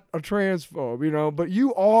not a transphobe, you know, but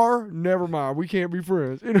you are. Never mind. We can't be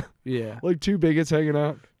friends. You know, Yeah. like two bigots hanging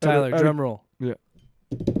out. Tyler, drum roll. Yeah.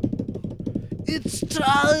 It's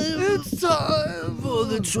time for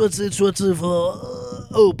the 2024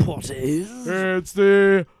 OPOTYs. It's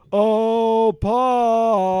the OPOTYs.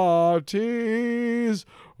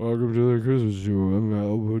 Welcome to the Christmas show. I'm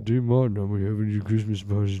Albert D. Martin. I'm having your Christmas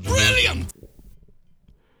party. Brilliant!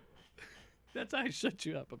 That's how I shut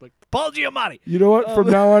you up. I'm like, Paul Giamatti. You know what? From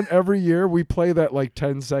now on, every year, we play that like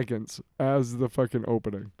 10 seconds as the fucking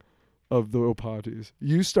opening of the OPOTYs.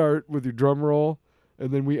 You start with your drum roll,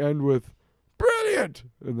 and then we end with brilliant!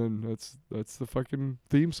 And then that's the fucking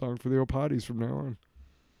theme song for the OPOTYs from now on.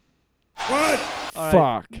 What? All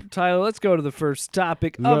Fuck. right, Tyler, let's go to the first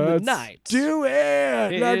topic of the Let's night. do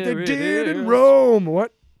it! Like they Here it did in is. Rome.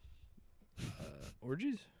 What?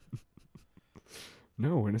 Orgies?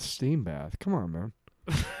 No, in a steam bath. Come on, man.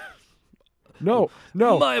 No.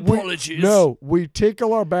 My apologies. We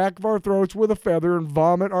tickle our back of our throats with a feather and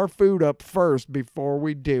vomit our food up first before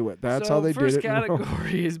we do it. That's So how they did first it. in Rome.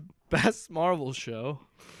 category is Best Marvel Show.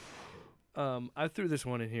 I threw this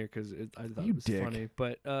one in here because I thought You it was dick. funny.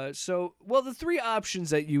 But the three options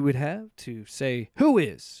that you would have to say who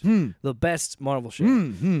is the best Marvel show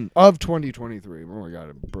Of 2023. Oh my god,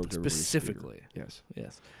 it broke everybody's specifically. speaker. Yes.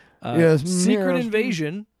 Yes. Yes, Secret yes.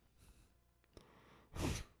 Invasion.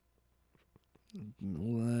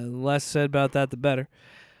 Less said about that, the better.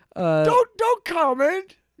 Don't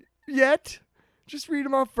comment yet. Just read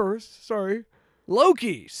them off first. Sorry.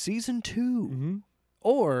 Loki season 2, Mm-hmm.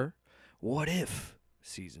 or What If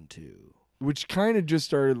season 2. Which kind of just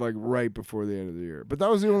started like right before the end of the year. But that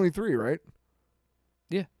was the only 3, right?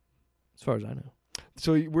 As far as I know.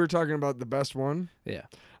 So we're talking about the best one. Yeah.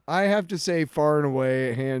 I have to say, far and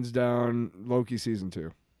away, hands down, Loki season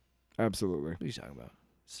 2. Absolutely. What are you talking about?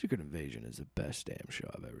 Secret Invasion is the best damn show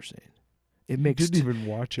I've ever seen. It makes Didn't even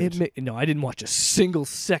watch it. No, I didn't watch a single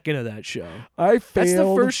second of that show. I failed. That's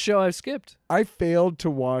the first show I've skipped. I failed to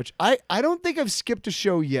watch. I don't think I've skipped a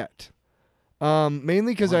show yet.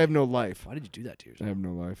 Mainly because I have no life. Why did you do that to I yourself? have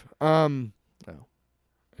no life. Oh.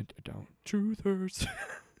 I don't. Truth hurts.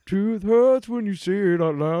 Truth hurts when you say it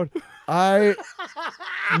out loud.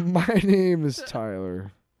 My name is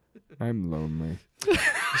Tyler. I'm lonely.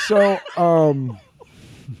 So,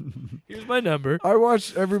 Here's my number. I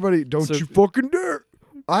watched everybody. Don't So- you fucking dare!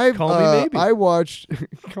 I Call Me Maybe. I watched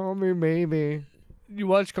Call Me Maybe. You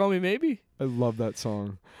watched Call Me Maybe? I love that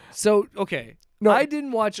song. So, okay. No. I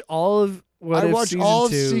didn't watch all of What I If watched season all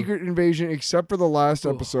of 2. Secret Invasion except for the last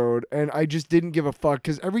Ugh. episode, and I just didn't give a fuck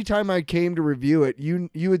because every time I came to review it, you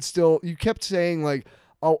kept saying like,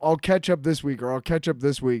 I'll catch up this week or I'll catch up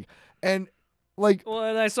this week, and like Well,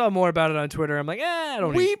 and I saw more about it on Twitter. I'm like, I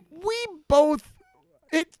don't we both.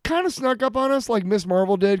 It kind of snuck up on us like Miss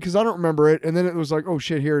Marvel did because I don't remember it, and then it was like, oh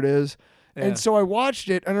shit, here it is. Yeah. And so I watched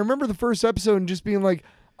it, and I remember the first episode and just being like,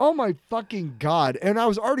 oh my fucking god. And I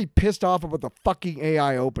was already pissed off about the fucking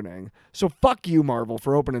AI opening. So fuck you, Marvel,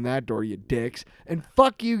 for opening that door, you dicks. And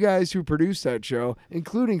fuck you guys who produced that show,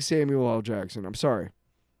 including Samuel L. Jackson. I'm sorry.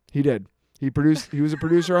 He did. He was a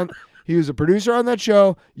producer on that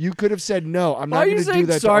show. You could have said no. I'm Why not are you going to do saying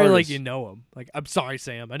that sorry to like artists. you know him? Like, I'm sorry,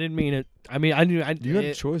 Sam. I didn't mean it. I mean, I knew. You had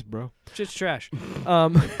a choice, bro. Just trash.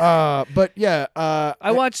 But yeah,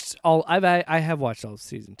 I watched all. I have watched all of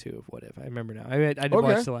season 2 of What If. I remember now. I did Okay.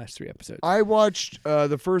 watch the last 3 episodes. I watched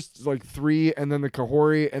the first like 3 and then the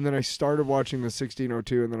Kahori, and then I started watching the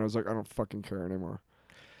 1602, and then I was like, I don't fucking care anymore.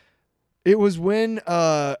 It was when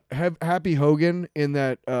Happy Hogan in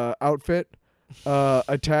that outfit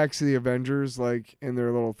attacks the Avengers like in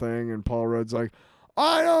their little thing, and Paul Rudd's like,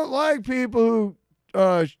 I don't like people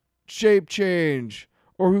who shape change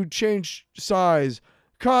or who change size,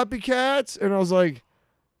 copycats. And I was like,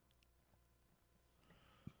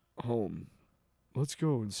 home. Let's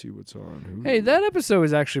go and see what's on. Hey, that episode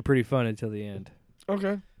was actually pretty fun until the end.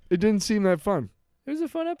 Okay. It didn't seem that fun. It was a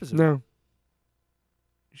fun episode. No.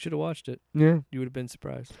 You should have watched it. Yeah. You would have been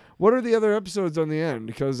surprised. What are the other episodes on the end?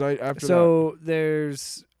 Because So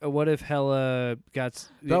there's a What If Hella that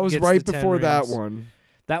was right before that one.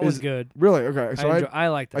 That was good. Really? Okay. So I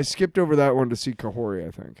liked that. I skipped over that one to see Kahori,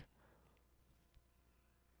 I think.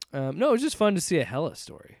 No, it was just fun to see a Hella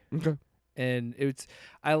story. Okay. And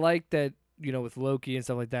I like that, with Loki and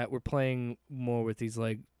stuff like that, we're playing more with these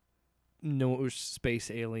like no space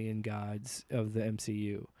alien gods of the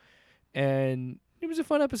MCU. And it was a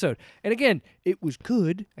fun episode. And again, it was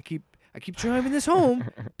good. I keep driving this home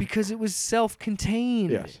because it was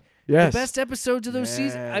self-contained. Yes. Yes. The best episodes of those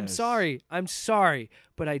seasons. I'm Yes. sorry,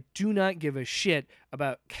 but I do not give a shit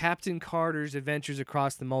about Captain Carter's adventures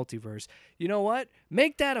across the multiverse. You know what?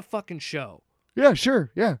 Make that a fucking show. Yeah,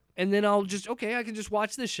 sure. Yeah. And then I can just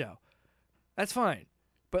watch this show. That's fine.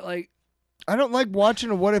 But like, I don't like watching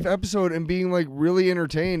a What If episode and being like really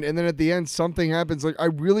entertained, and then at the end something happens. Like I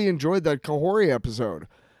really enjoyed that Kahori episode,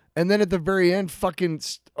 and then at the very end, fucking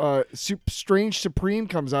Strange Supreme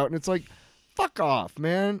comes out, and it's like, fuck off,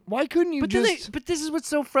 man. Why couldn't you but this is what's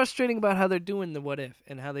so frustrating about how they're doing the What If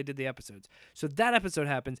and how they did the episodes. So that episode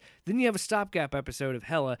happens, then you have a stopgap episode of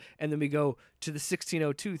Hella, and then we go to the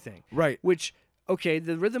 1602 thing. Right. Which, okay,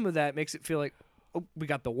 the rhythm of that makes it feel like, oh, we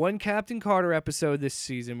got the one Captain Carter episode this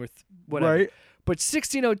season with whatever. Right. But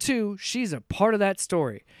 1602, she's a part of that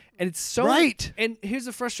story. And it's so... Right. And here's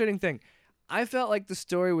the frustrating thing. I felt like the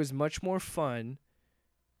story was much more fun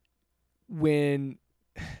when...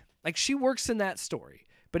 Like, she works in that story.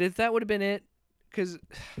 But if that would have been it... Because...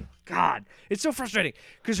 God. It's so frustrating.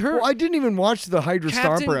 Because her... Well, I didn't even watch the Hydra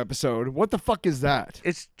Captain- Stomper episode. What the fuck is that?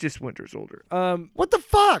 It's just Winter Soldier. What the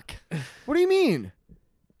fuck? What do you mean?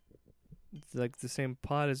 It's like the same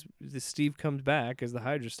plot as the Steve comes back as the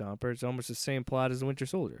Hydra Stomper. It's almost the same plot as the Winter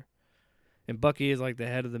Soldier. and Bucky is like the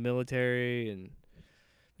head of the military, and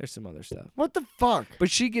there's some other stuff. What the fuck? But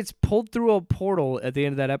she gets pulled through a portal at the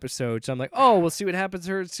end of that episode, so I'm like, oh, we'll see what happens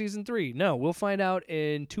to her in season 3. No, we'll find out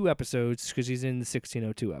in 2 episodes because she's in the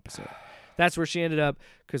 1602 episode. That's where she ended up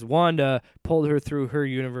because Wanda pulled her through her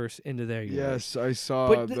universe into their universe. Yes, I saw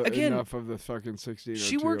But again, enough of the fucking 1602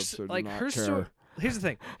 she works episode to like not her care. story. Here's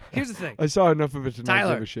the thing. I saw enough of it to not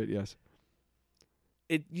Tyler. give a shit. Yes.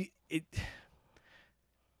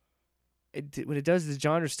 When it does the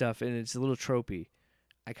genre stuff and it's a little tropey,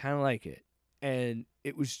 I kind of like it. And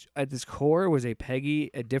it was at this core was a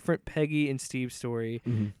different Peggy and Steve story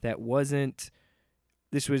that wasn't.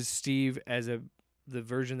 This was Steve as the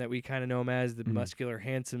version that we kind of know him as, the muscular,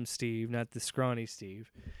 handsome Steve, not the scrawny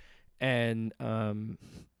Steve. And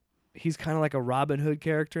he's kind of like a Robin Hood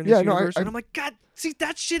character in this universe. And I'm like, God, see,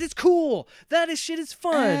 that shit is cool. Shit is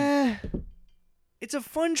fun. It's a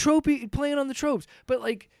fun tropey playing on the tropes. But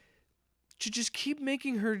like, to just keep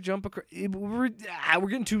making her jump across. We're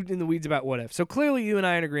getting too in the weeds about what if. So clearly you and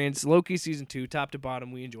I are in agreement. Loki season 2, top to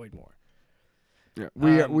bottom, we enjoyed more.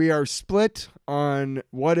 Yeah, we are split on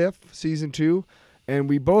What If season 2, and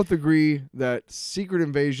we both agree that Secret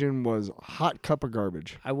Invasion was a hot cup of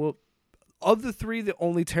garbage. I will. Of the 3, the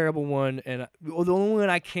only terrible one, and the only one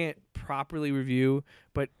I can't properly review,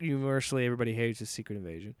 but universally everybody hates, is Secret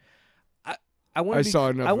Invasion. I saw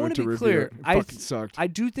enough I of want it to to be review clear. it. It fucking sucked. I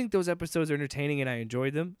do think those episodes are entertaining, and I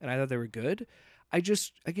enjoyed them, and I thought they were good.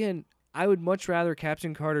 I would much rather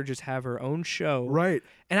Captain Carter just have her own show, Right.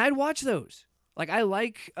 and I'd watch those. Like I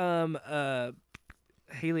like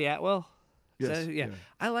Haley Atwell. Yes. Yeah,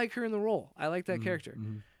 I like her in the role. I like that character.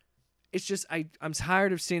 Mm-hmm. It's just I'm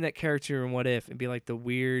tired of seeing that character in What If and be like the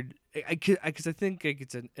weird. Because I think like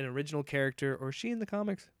it's an original character, or is she in the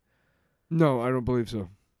comics? No, I don't believe so.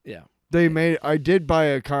 Yeah. They made. I did buy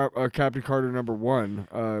a Captain Carter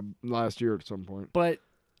 #1 last year at some point. But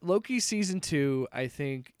Loki season 2, I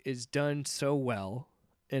think, is done so well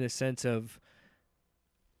in a sense of,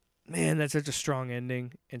 man, that's such a strong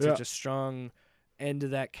ending and such a strong end to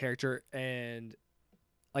that character, and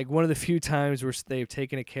like one of the few times where they've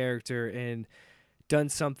taken a character and done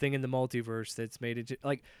something in the multiverse that's made it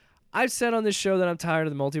like I've said on this show that I'm tired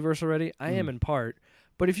of the multiverse already. I am in part.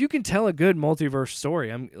 But if you can tell a good multiverse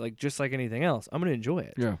story, I'm like just like anything else, I'm gonna enjoy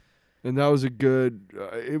it. Yeah, and that was a good.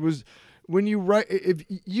 It was when you write. If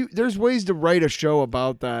you there's ways to write a show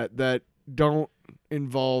about that don't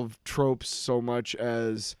involve tropes so much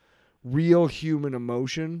as real human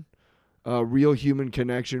emotion, real human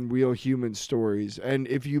connection, real human stories. And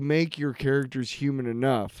if you make your characters human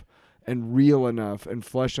enough and real enough and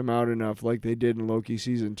flesh them out enough, like they did in Loki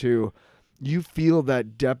season 2. You feel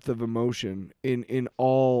that depth of emotion in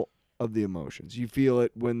all of the emotions. You feel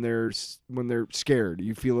it when they're scared.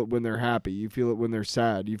 You feel it when they're happy. You feel it when they're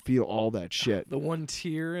sad. You feel all that shit. The one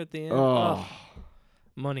tear at the end. Oh.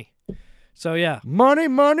 Money. So yeah. Money,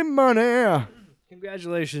 money, money.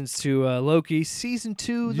 Congratulations to Loki season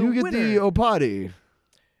 2. You get winner. the OPOTY.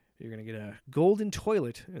 You're gonna get a golden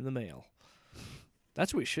toilet in the mail.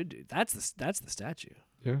 That's what we should do. That's the statue.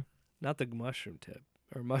 Yeah. Not the mushroom tip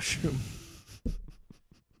or mushroom.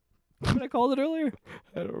 What did I call it earlier?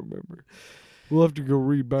 I don't remember. We'll have to go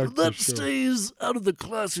read back to the That show. stays out of the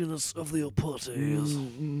classiness of the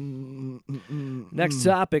OPOTYs. Next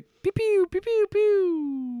topic. Pew pew pew pew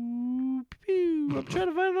pew pew. I'm trying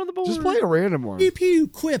to find it on the board. Just play a random one. Pew pew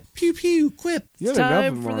quip, pew pew quip. You It's had enough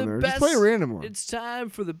time of for them the on there. best. Just play a random one. It's time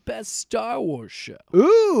for the best Star Wars show.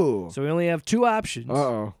 Ooh. So we only have 2 options.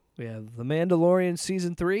 Uh-oh. We have The Mandalorian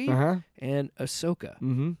season 3 Uh-huh. and Ahsoka.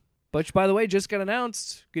 Mm-hmm. Which, by the way, just got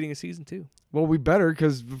announced getting a season 2. Well, we better,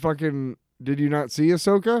 because fucking... Did you not see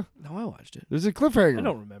Ahsoka? No, I watched it. There's a cliffhanger. I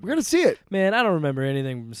don't remember. We're going to see it. Man, I don't remember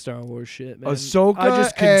anything from Star Wars shit, man. Ahsoka I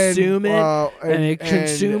just consume it and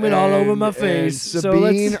consume it all over my face. And So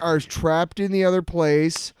Sabine let's- are trapped in the other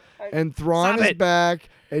place, and Thrawn Stop is it. back,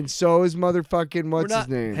 and so is motherfucking what's not-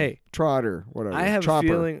 his name? hey. Trotter, whatever. I have Chopper, a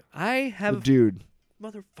feeling. I have the a dude.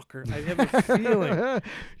 motherfucker. I have a feeling.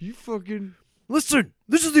 You fucking Listen,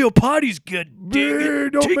 this is the OPOTYs. Good.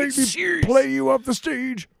 don't Take make it me serious. play you off the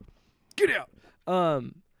stage. Get out.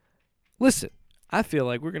 Listen, I feel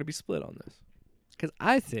like we're gonna be split on this because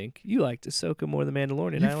I think you liked Ahsoka more than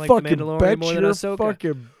Mandalorian. You I like the fucking Mandalorian bet more than your Ahsoka.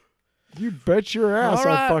 fucking. You bet your ass All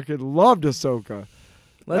right. I fucking loved Ahsoka.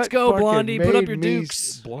 Let's That go, fucking Blondie. Put up made your me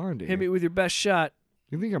dukes. Blondie. Hit me with your best shot.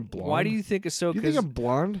 You think I'm blonde? Why do you think Ahsoka? You think I'm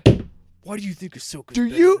blonde? Why do you think Ahsoka? Do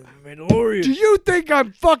you- than Mandalorian? Do you think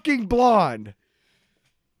I'm fucking blonde?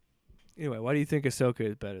 Anyway, why do you think Ahsoka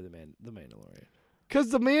is better than the Mandalorian? Because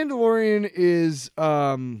the Mandalorian is,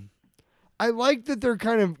 I like that they're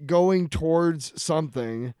kind of going towards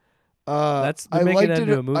something, They're making that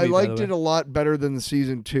into a movie, I by the liked way. it a lot better than the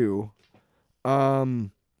season 2.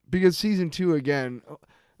 Because season 2 again,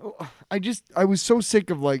 I was so sick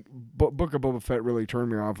of like Book of Boba Fett really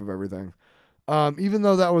turned me off of everything. Even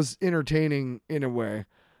though that was entertaining in a way.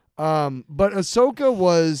 But Ahsoka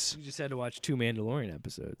was You just had to watch 2 Mandalorian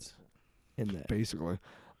episodes in that. basically.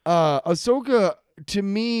 Ahsoka to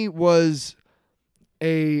me was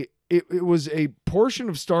it was a portion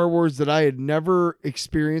of Star Wars that I had never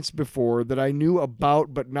experienced before, that I knew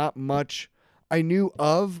about but not much. I knew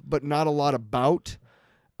of but not a lot about,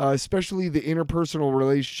 especially the interpersonal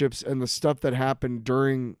relationships and the stuff that happened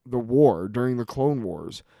during the war, during the Clone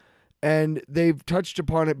Wars. And they've touched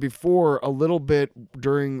upon it before a little bit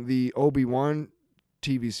during the Obi-Wan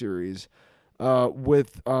TV series,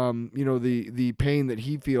 with the pain that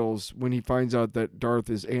he feels when he finds out that Darth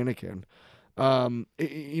is Anakin.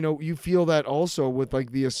 You feel that also with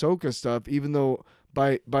like the Ahsoka stuff, even though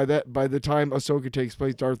by the time Ahsoka takes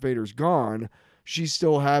place, Darth Vader's gone, she's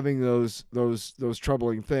still having those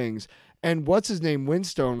troubling things. And what's his name?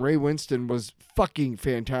 Ray Winston was fucking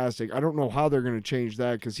fantastic. I don't know how they're going to change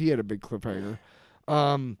that because he had a big cliffhanger.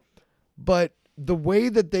 But the way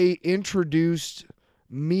that they introduced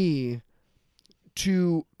me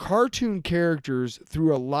to cartoon characters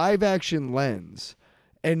through a live action lens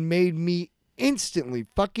and made me instantly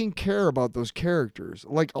fucking care about those characters,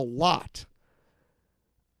 like a lot,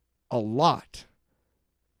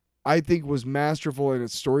 I think was masterful in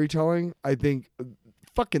its storytelling. I think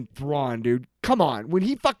fucking Thrawn, dude. Come on. When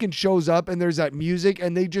he fucking shows up and there's that music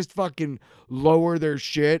and they just fucking lower their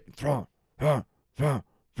shit. Thrawn.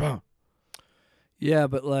 Yeah,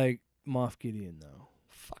 but like Moff Gideon though.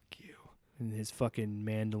 Fuck you. And his fucking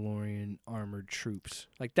Mandalorian armored troops.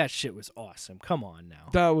 Like that shit was awesome. Come on now.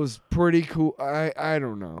 That was pretty cool. I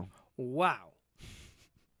don't know. Wow.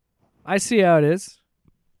 I see how it is.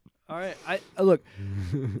 All right. I look.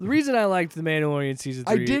 The reason I liked the Mandalorian season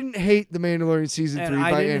 3. I didn't hate the Mandalorian season 3 and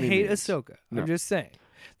by I didn't any hate means. Ahsoka. No. I'm just saying.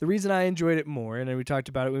 The reason I enjoyed it more, and we talked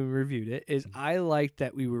about it when we reviewed it, is I liked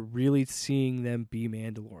that we were really seeing them be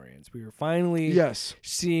Mandalorians. We were finally Yes.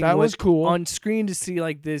 seeing That was cool. on screen to see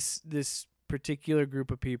like this particular group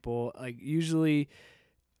of people. Like usually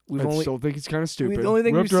we've I only still think it's kind of stupid. the only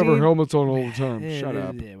thing we have we've to have our seen- helmets on all the time. Shut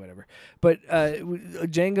up. Yeah, whatever. But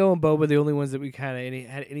Django and Boba, the only ones that we kind of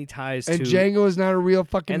had any ties And to. Django is not a real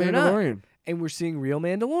fucking And they're not. Mandalorian. And we're seeing real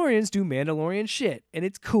Mandalorians do Mandalorian shit, and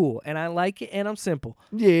it's cool, and I like it, and I'm simple.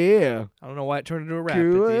 Yeah. I don't know why it turned into a rap.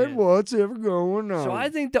 Cool. at the And end. what's ever going on? So I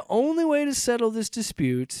think the only way to settle this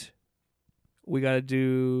dispute, we got to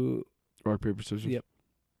do. Rock, paper, scissors. Yep.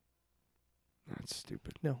 That's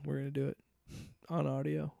stupid. No, we're gonna do it on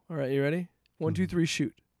audio. All right, you ready? 1, 2, 3,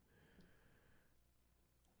 shoot.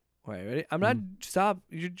 All right, ready? I'm not. Stop.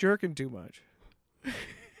 You're jerking too much.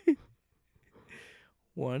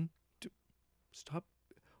 1, 2. Stop.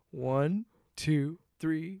 1, 2,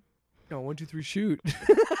 3. No, 1, 2, 3, shoot.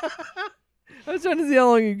 I was trying to see how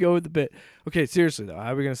long you go with the bit. Okay, seriously though,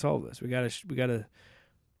 how are we gonna solve this? We gotta.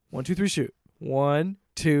 1, 2, 3, shoot. 1,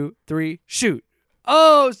 2, 3, shoot.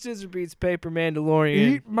 Oh, scissor beats paper, Mandalorian.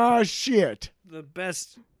 Eat my shit. The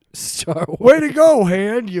best Star Wars. Way to go,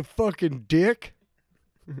 Hand, you fucking dick.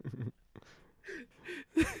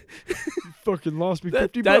 You fucking lost me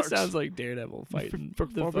That, $50. that sounds like Daredevil fighting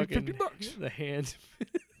Fuck, the lost me fucking $50. the hand.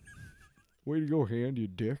 Way to go, Hand, you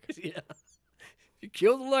dick. Yeah, you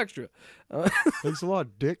killed Electra. Thanks a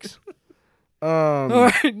lot, dicks. All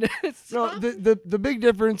right, next. No, the big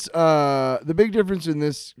difference in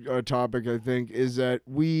this topic, I think, is that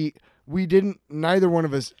neither one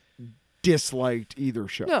of us disliked either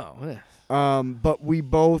show. No. But we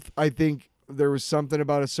both, I think, there was something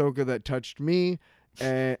about Ahsoka that touched me.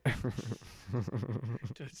 And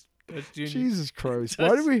Just Junior. Jesus Christ, Touch-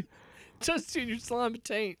 why did we? Just Junior slime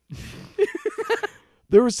taint.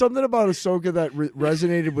 There was something about Ahsoka that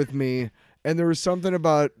resonated with me. And there was something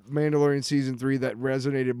about Mandalorian season 3 that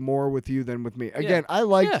resonated more with you than with me. Again, I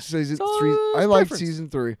liked season it's all 3. I liked preference. season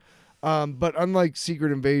 3. But unlike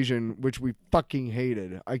Secret Invasion, which we fucking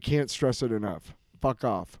hated, I can't stress it enough. Fuck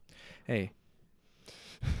off. Hey,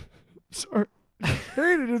 Sorry. I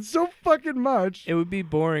hated it so fucking much. it would be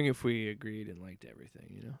boring if we agreed and liked everything,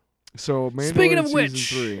 you know. So Mandalorian Speaking of season which-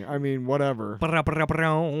 3. I mean, whatever.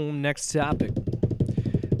 Next topic.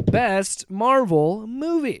 Best Marvel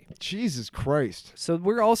movie. Jesus Christ. So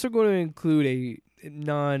we're also going to include a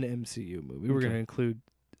non-MCU movie. We're Okay. going to include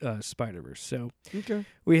Spider-Verse. So Okay.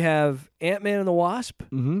 we have Ant-Man and the Wasp,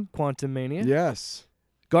 Mm-hmm. Quantumania, Yes.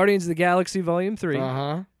 Guardians of the Galaxy Volume 3,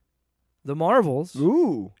 Uh-huh. The Marvels,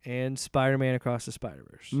 Ooh. and Spider-Man Across the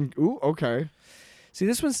Spider-Verse. Ooh, okay. See,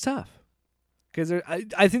 this one's tough Because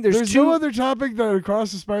I think there's There's two. no other topic that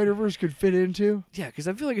Across the Spider-Verse could fit into. Yeah, because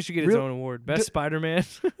I feel like it should get its Real- own award. Best Spider-Man.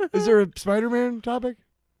 Is there a Spider-Man topic?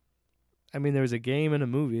 I mean, there was a game and a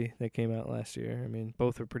movie that came out last year. I mean,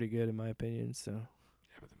 both were pretty good in my opinion. So.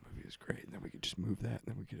 Yeah, but the movie is great, and then we could just move that, and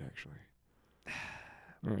then we could actually.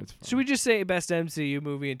 All right, it's fine. Should we just say best MCU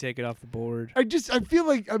movie and take it off the board? I feel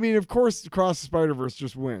like, I mean, of course, Across the Spider-Verse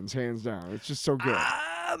just wins, hands down. It's just so good.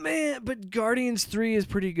 Ah, man, but Guardians 3 is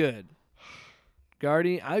pretty good. How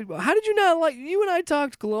did you not like? You and I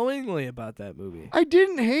talked glowingly about that movie. I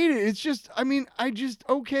didn't hate it. It's just, I mean,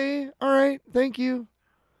 okay, all right, thank you.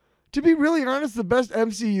 To be really honest, the best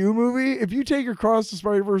MCU movie, if you take Across the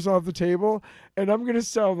Spider-Verse off the table, and I'm going to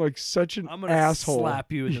sound like such an I'm gonna asshole.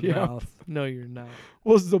 slap you in the Yeah. mouth. No, you're not.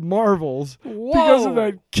 Was the Marvels because of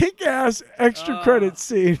that kick-ass extra credit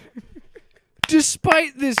scene.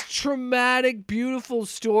 Despite this traumatic, beautiful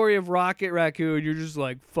story of Rocket Raccoon, you're just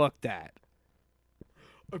like, fuck that.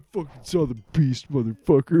 I fucking saw the beast,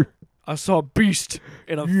 motherfucker. I saw Beast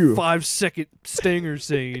in a 5-second stinger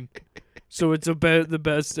scene, so it's the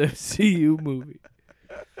best MCU movie.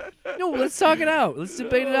 No, let's talk it out. Let's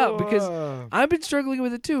debate it out because I've been struggling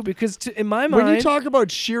with it too. Because in my mind, when you talk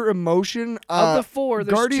about sheer emotion, of the four,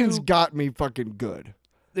 there's Guardians two, got me fucking good.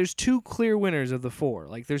 There's two clear winners of the four.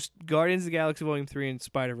 Like there's Guardians of the Galaxy Volume 3 and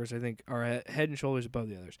Spider-Verse. I think are head and shoulders above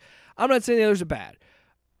the others. I'm not saying the others are bad.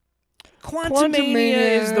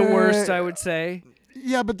 Quantumania is the worst, I would say.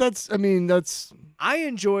 Yeah, but that's. I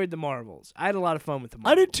enjoyed the Marvels. I had a lot of fun with the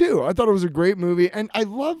I Marvels. did too. I thought it was a great movie, and I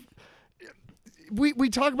love. We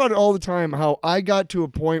talk about it all the time. How I got to a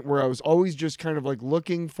point where I was always just kind of like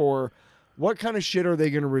looking for what kind of shit are they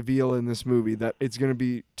going to reveal in this movie that it's going to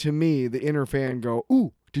be, to me, the inner fan go,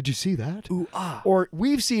 ooh, did you see that? Ooh, ah. Or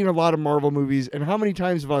we've seen a lot of Marvel movies, and how many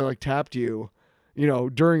times have I like tapped you,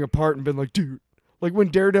 during a part and been like, dude, like when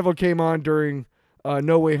Daredevil came on during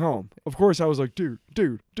No Way Home. Of course, I was like, dude.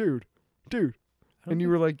 And you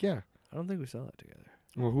were like, yeah. I don't think we saw that together.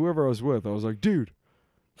 Well, whoever I was with, I was like, dude.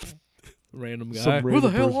 Random guy. Some Who the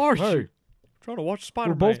random hell person. are you? Hey, Trying to watch we're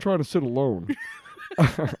Spider-Man. both trying to sit alone,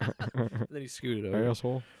 Then he scooted over.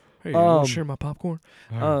 asshole. Hey, you want to share my popcorn?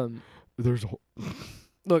 There's a whole...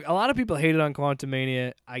 Look, a lot of people hated on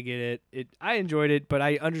Quantumania. I get it. I enjoyed it, but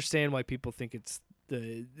I understand why people think it's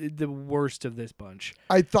the worst of this bunch.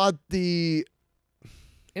 I thought the...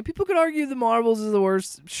 And people could argue the Marvels is the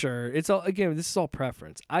worst. Sure. It's all, again, this is all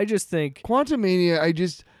preference. I just think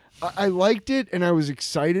Quantumania, I liked it, and I was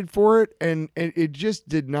excited for it, and it just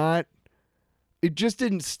didn't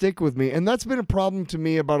stick with me. And that's been a problem to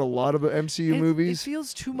me about a lot of the MCU movies. It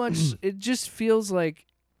feels too much. It just feels like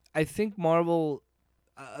I think Marvel,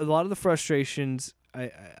 a lot of the frustrations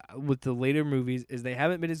with the later movies is they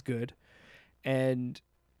haven't been as good. And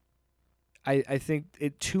I think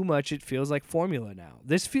it feels like formula now.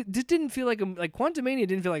 This didn't feel like Quantumania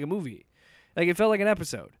didn't feel like a movie. Like it felt like an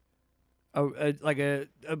episode. Like a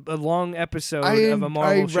long episode of a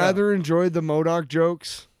Marvel show. I rather enjoyed the MODOK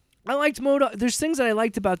jokes. I liked MODOK. There's things that I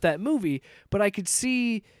liked about that movie, but I could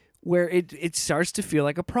see where it starts to feel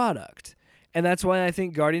like a product. And that's why I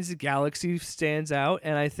think Guardians of the Galaxy stands out,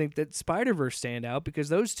 and I think that Spider-Verse stand out, because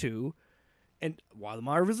those two, and while the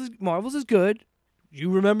Marvels is good, you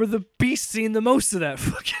remember the Beast scene the most of that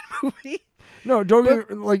fucking movie. No, don't get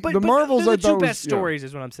the Marvels. They're I the thought two best was, stories,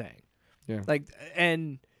 is what I'm saying. Yeah.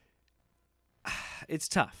 And it's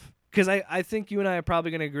tough. Because I think you and I are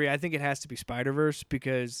probably going to agree. I think it has to be Spider-Verse,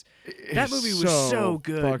 because that movie was so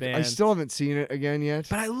good, man. I still haven't seen it again yet.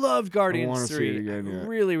 But I loved Guardians I wanna 3. see it again yet.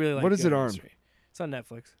 Really, really like What is it Guardians on? 3. It's on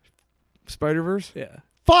Netflix. Spider-Verse? Yeah.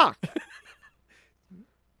 Fuck!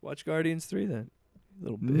 Watch Guardians 3 then.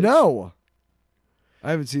 Little bitch. No!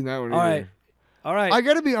 I haven't seen that one either. All right. I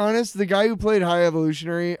gotta be honest, the guy who played High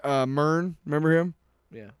Evolutionary, Myrn, remember him?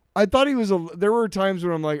 Yeah. I thought he was there were times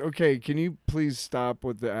when I'm like, okay, can you please stop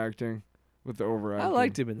with the acting, with the overacting? I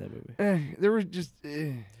liked him in that movie. There was just...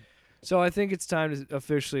 So I think it's time to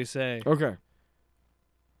officially say... Okay.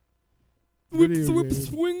 Whip, swip,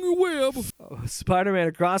 swing a web. Spider-Man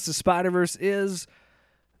Across the Spider-Verse is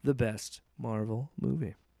the best Marvel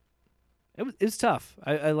movie. It's tough.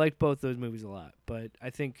 I liked both those movies a lot, but I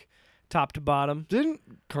think top to bottom... Didn't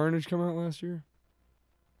Carnage come out last year?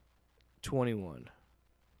 21.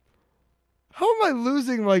 How am I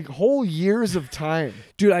losing whole years of time?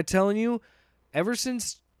 Dude, I'm telling you, ever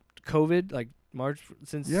since COVID, March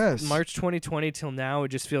 2020 till now, it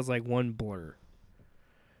just feels like one blur.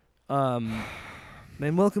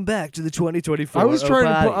 Man, welcome back to the 2024. I was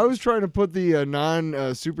trying to put the non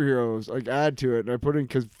superheroes add to it, and I put in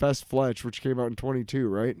Confess Fletch, which came out in 22,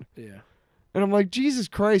 right? Yeah. And I'm like, Jesus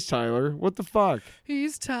Christ, Tyler, what the fuck?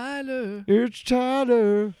 He's Tyler. It's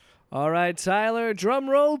Tyler. All right, Tyler, drum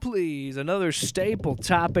roll, please. Another staple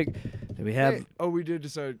topic that we have. Hey, we did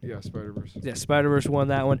decide. Yeah, Spider-Verse. Yeah, Spider-Verse won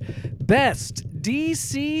that one. Best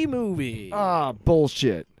DC movie.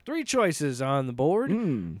 Bullshit. 3 choices on the board.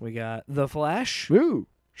 We got The Flash, Ooh.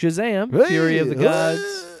 Shazam, Hey. Fury of the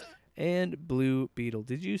Gods, and Blue Beetle.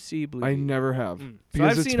 Did you see Blue I Beetle? never have. So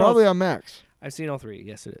Because I've it's seen probably on Max. I've seen all 3.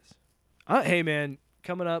 Yes, it is. Hey, man,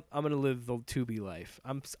 coming up, I'm gonna live the Tubi life.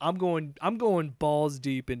 I'm going balls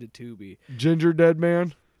deep into Tubi. Ginger Dead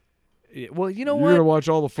Man. Yeah, well, you know You're what? going to watch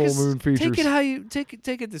all the full 'Cause moon features. Take it how you take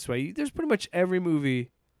it this way. There's pretty much every movie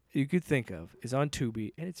you could think of is on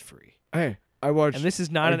Tubi, and it's free. Hey, I watched. And this is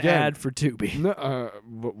not again. an ad for Tubi. No,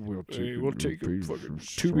 but we'll take Hey, it. we'll take it. Fucking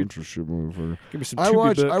Tubi. Sponsorship, motherfucker. Give me some I Tubi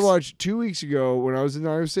watched. bucks. I watched 2 weeks ago when I was in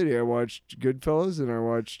Iowa City. I watched Goodfellas and I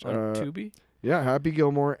watched. on Tubi. Yeah, Happy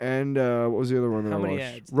Gilmore and what was the other one that How I many watched?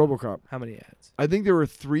 ads? RoboCop. How many ads? I think there were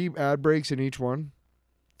 3 ad breaks in each one,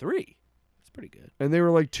 3. That's pretty good. and they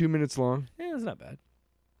were like 2 minutes long. Yeah, that's not bad.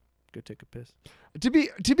 Go take a piss. To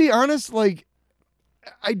be honest, like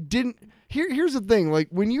I didn't. Here's the thing. Like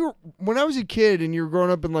when I was a kid and you were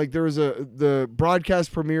growing up and like there was the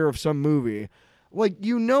broadcast premiere of some movie, like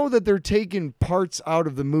you know that they're taking parts out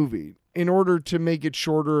of the movie in order to make it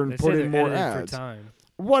shorter and They put say in they're more editing ads. for time.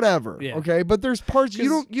 Whatever. Yeah. Okay, but there's parts you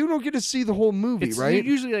 'Cause don't get to see the whole movie, It's right?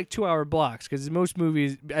 usually like 2-hour blocks because most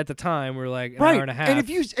movies at the time were like an Right. hour and a half.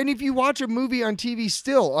 And if you watch a movie on TV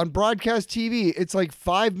still, on broadcast TV, it's like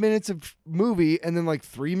 5 minutes of movie and then like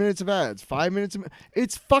 3 minutes of ads. 5 minutes of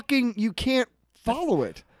it's fucking you can't follow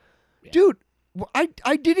it. Dude, I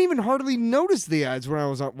didn't even hardly notice the ads when I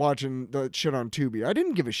was watching the shit on Tubi. I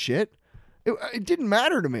didn't give a shit. It didn't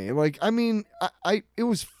matter to me. Like, I mean, it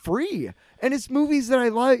was free. And it's movies that I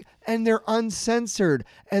like, and they're uncensored,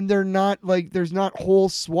 and they're not like there's not whole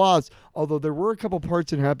swaths. Although there were a couple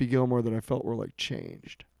parts in Happy Gilmore that I felt were like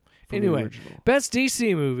changed. From the Anyway, original. best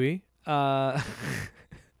DC movie. I've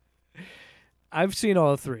seen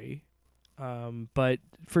all 3, but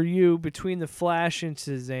for you, between The Flash and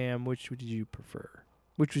Shazam, which did you prefer?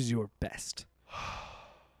 Which was your best?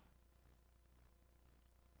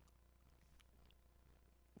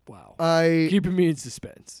 Wow, keeping me in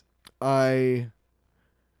suspense. I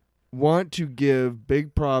want to give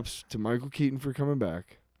big props to Michael Keaton for coming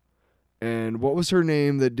back. And what was her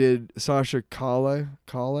name that did Sasha Kala?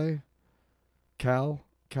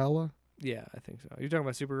 Yeah, I think so. You're talking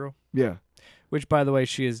about Supergirl? Yeah. Which, by the way,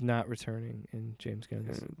 she is not returning in James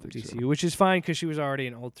Gunn's I don't think DCU, so. which is fine because she was already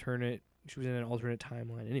an alternate. She was in an alternate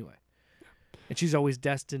timeline anyway, and she's always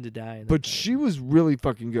destined to die. But she was really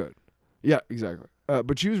fucking good. Yeah, exactly.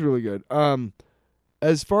 But she was really good.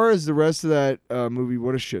 As far as the rest of that movie,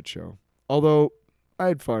 what a shit show. Although I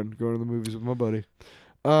had fun going to the movies with my buddy.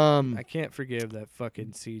 I can't forgive that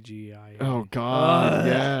fucking CGI. Oh God,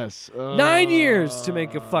 yes. 9 years to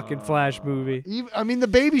make a fucking Flash movie. I mean, the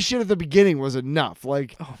baby shit at the beginning was enough.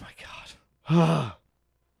 Like, Oh my god.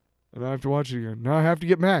 and I have to watch it again. Now I have to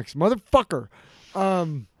get Max, motherfucker.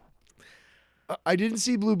 I didn't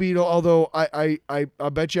see Blue Beetle, although I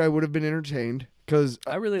bet you I would have been entertained. Because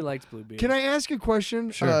I really liked Blue Beetle. can I ask a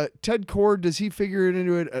question? Sure. Ted Kord, does he figure it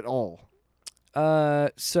into it at all?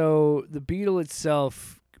 So the Beetle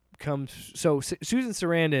itself comes. So Susan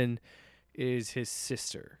Sarandon is his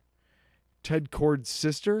sister. Ted Kord's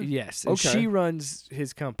sister? Yes, and Okay. she runs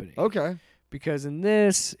his company. Okay. Because in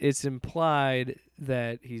this, it's implied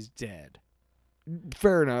that he's dead.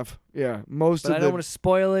 Fair enough. Yeah. Most But of I don't want to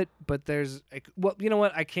spoil it. But there's, well, you know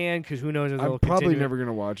what? I can because who knows if they'll I'm probably continue it. never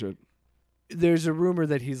gonna watch it. There's a rumor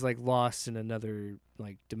that he's like lost in another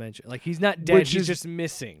like dimension. Like he's not dead. Which He's is- just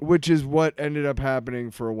missing. Which is what ended up happening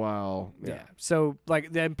for a while. Yeah. So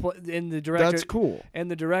like the director. That's cool. And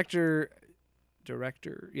the director.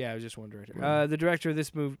 Yeah, it was just one director. The director of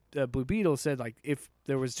this movie, Blue Beetle, said like if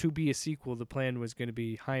there was to be a sequel, the plan was going to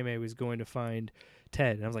be Jaime was going to find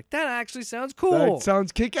Ted, and I was like, that actually sounds cool. That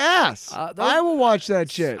sounds kick ass. Those- I will watch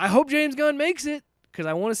that shit. I hope James Gunn makes it because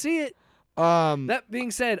I want to see it. That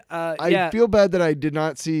being said, I feel bad that I did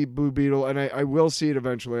not see Blue Beetle, and I will see it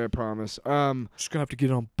eventually. I promise. just gonna have to get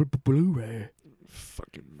it on Blu-ray.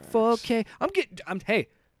 Fucking Max. 4K. Hey,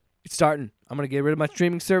 it's starting. I'm gonna get rid of my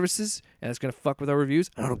streaming services, and it's gonna fuck with our reviews.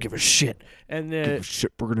 And I don't give a shit. And Give a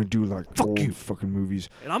shit. We're gonna do like Fuck old you. fucking movies.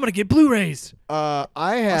 and I'm gonna get Blu-rays. I'll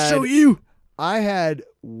I'll show you. I had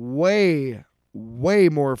way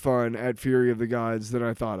more fun at Fury of the Gods than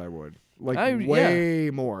I thought I would. Like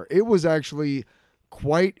way more. It was actually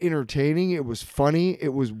quite entertaining. It was funny.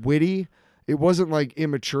 It was witty. It wasn't like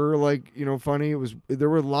immature, like, funny. There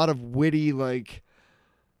were a lot of witty, like,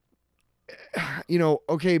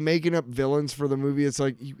 okay, making up villains for the movie. It's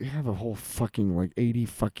like you have a whole fucking 80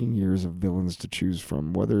 fucking years of villains to choose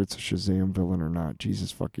from, whether it's a Shazam villain or not.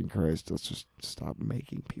 Jesus fucking Christ, let's just stop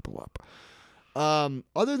making people up.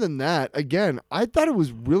 Other than that, again, I thought it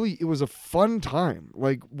was a fun time.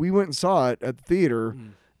 Like, we went and saw it at the theater,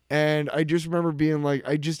 and I just remember being like,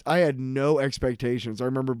 I had no expectations. I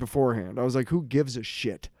remember beforehand, I was like, who gives a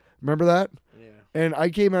shit? Remember that? Yeah. And I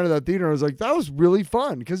came out of that theater and I was like, that was really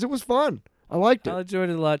fun, because it was fun. I liked it. I enjoyed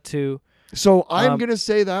it a lot too. So I'm going to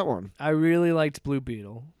say that one. I really liked Blue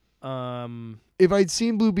Beetle. If I'd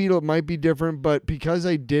seen Blue Beetle, it might be different, but because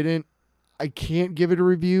I didn't, I can't give it a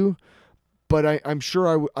review, but I'm sure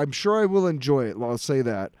I will enjoy it. I'll say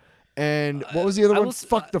that. And what was the other one?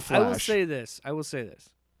 Fuck the Flash. I will say this.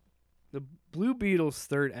 The Blue Beetle's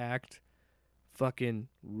third act fucking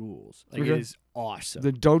rules. Like, Okay. it is awesome.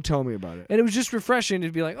 Then don't tell me about it. And it was just refreshing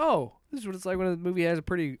to be like, oh, this is what it's like when a movie has a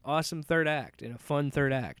pretty awesome third act and a fun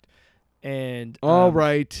third act. And All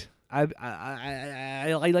right. I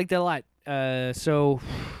like that a lot. So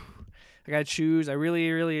I gotta choose. I really,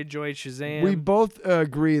 really enjoyed Shazam. We both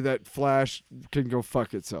agree that Flash can go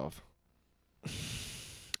fuck itself.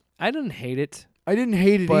 I didn't hate it. I didn't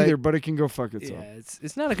hate it But- either, but it can go fuck itself. Yeah,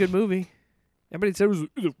 it's not a good movie. Everybody said it was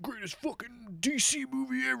the greatest fucking DC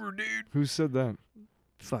movie ever, dude. Who said that?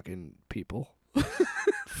 Fucking people.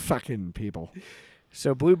 Fucking people.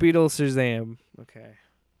 So Blue Beetle, Shazam. Okay.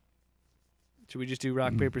 Should we just do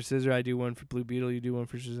rock, paper, scissors? I do one for Blue Beetle, you do one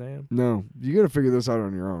for Shazam? No, you got to figure this out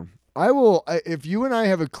on your own. I will, if you and I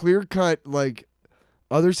have a clear cut,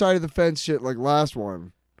 other side of the fence shit, like last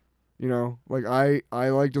one, I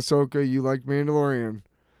liked Ahsoka, you liked Mandalorian,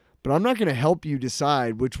 but I'm not going to help you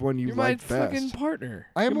decide which one you You're like my best. fucking partner.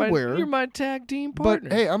 I am aware. You're my tag team partner.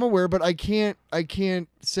 But hey, I'm aware, but I can't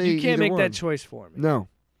say you can't either make one. that choice for me. No.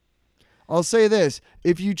 I'll say this.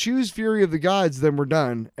 If you choose Fury of the Gods, then we're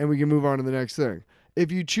done, and we can move on to the next thing. If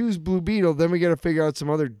you choose Blue Beetle, then we got to figure out some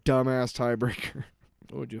other dumbass tiebreaker.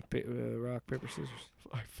 What would you pick? Rock, paper, scissors.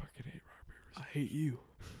 I fucking hate rock, paper, scissors. I hate you.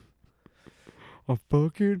 I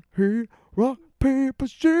fucking hate rock, paper,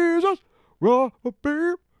 scissors. Rock,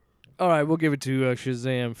 paper. All right, we'll give it to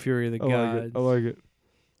Shazam, Fury of the Gods. I like it.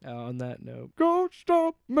 On that note. Don't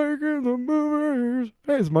stop making the movies.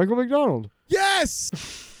 Hey, it's Michael McDonald. Yes!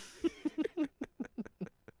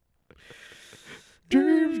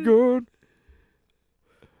 James Gunn.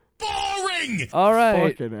 Boring! All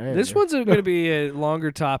right. Fucking A. This one's going to be a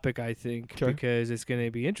longer topic, I think, 'Kay. because it's going to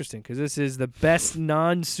be interesting. Because this is the best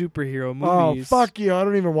non-superhero Oh, movies. fuck you. I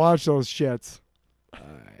don't even watch those shits. All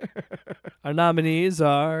right. Our nominees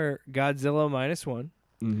are Godzilla -1,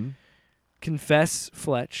 Mm-hmm. Confess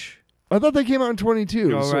Fletch. I thought they came out in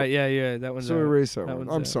 22. Oh, so, right. Yeah. That one's So out. erase that That one.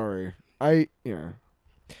 one's I'm out. sorry. Yeah.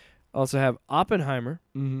 Also have Oppenheimer,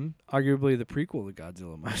 Mm-hmm. arguably the prequel to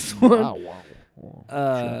Godzilla -1.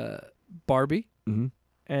 Wow. Barbie. Mm-hmm.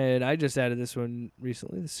 And I just added this one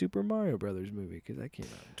recently, the Super Mario Brothers movie, because that came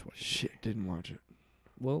out in 20. Shit, didn't watch it.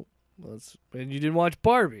 Well, and you didn't watch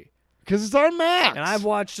Barbie. Because it's on Max. And I've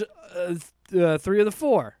watched 3 of the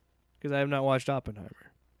 4, because I have not watched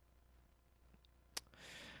Oppenheimer.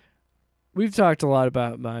 We've talked a lot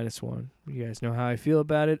about -1. You guys know how I feel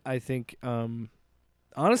about it. I think,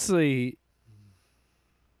 honestly,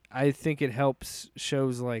 I think it helps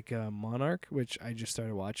shows like Monarch, which I just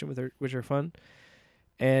started watching which are fun.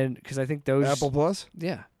 And because I think those... Apple Plus?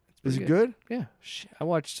 Yeah. Is it good? Yeah. Shit. I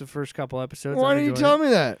watched the first couple episodes. Why didn't you tell me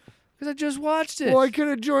that? Because I just watched it. Well, I could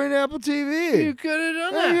have joined Apple TV. You could have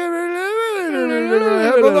done I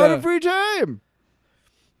that. have a lot of free time.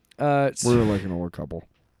 So, We're like an old couple.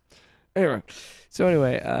 Anyway. So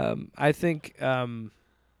anyway, I think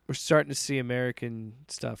we're starting to see American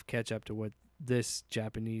stuff catch up to what this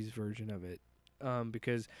Japanese version of it,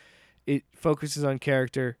 because it focuses on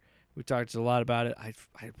character. We talked a lot about it. I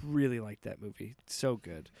really liked that movie. It's so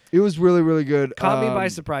good. It was really, really good. Caught me by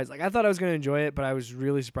surprise. Like, I thought I was going to enjoy it, but I was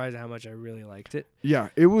really surprised at how much I really liked it. Yeah,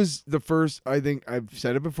 it was the first. I think I've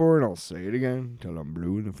said it before, and I'll say it again till I'm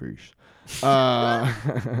blue in the face.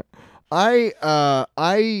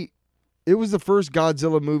 It was the first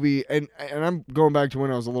Godzilla movie, and I'm going back to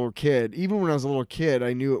when I was a little kid. Even when I was a little kid,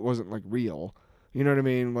 I knew it wasn't like real. You know what I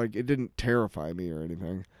mean? Like, it didn't terrify me or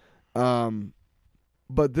anything.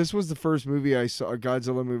 But this was the first movie I saw, a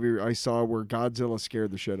Godzilla movie I saw where Godzilla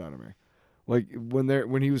scared the shit out of me. Like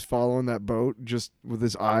when he was following that boat, just with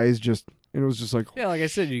his eyes, and it was just like, Yeah, like I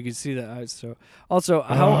said, you can see the eyes. So also,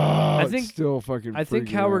 I it's think still fucking. how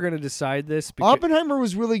freaking we're out. going to decide this. Because, Oppenheimer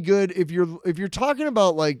was really good. If you're talking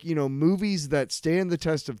about like movies that stand the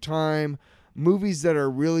test of time, movies that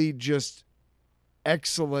are really just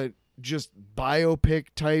excellent just biopic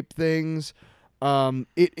type things.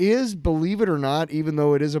 It is, believe it or not, even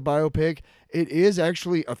though it is a biopic, it is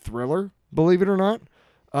actually a thriller, believe it or not,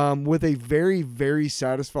 with a very, very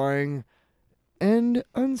satisfying and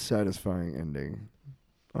unsatisfying ending.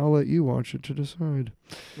 I'll let you watch it to decide.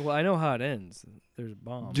 Well, I know how it ends. There's a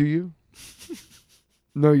bomb. Do you?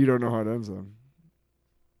 No, you don't know how it ends, then.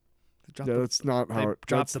 That's not how it.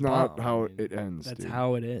 That's not how it ends. That's dude.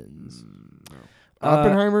 how it ends. No.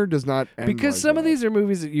 Oppenheimer does not end because like some of that. these are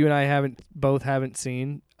movies that you and I haven't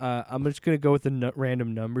seen. I'm just gonna go with the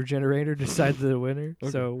random number generator to decide the winner.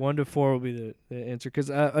 Okay. So 1 to 4 will be the answer. Because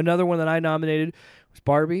another one that I nominated was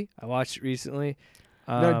Barbie. I watched it recently.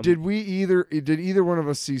 Now, did either one of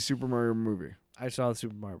us see Super Mario movie? I saw the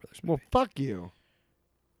Super Mario Brothers movie. Well, fuck you.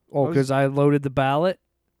 Oh, because I loaded the ballot.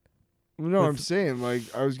 No, I'm saying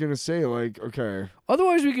I was gonna say okay.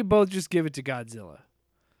 Otherwise, we could both just give it to Godzilla.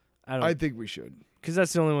 I think we should. Because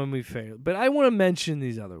that's the only one we failed. But I want to mention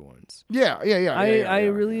these other ones. Yeah. I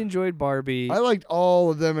really enjoyed Barbie. I liked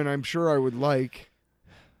all of them, and I'm sure I would like.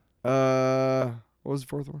 What was the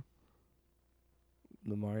fourth one?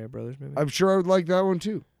 The Mario Brothers movie. I'm sure I would like that one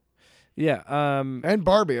too. Yeah. And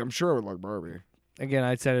Barbie. I'm sure I would like Barbie. Again,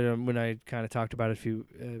 I said it when I kind of talked about it a few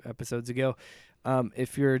episodes ago.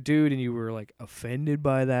 If you're a dude and you were offended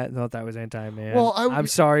by that and thought that was anti-man, well, I'm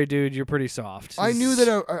sorry, dude. You're pretty soft. I knew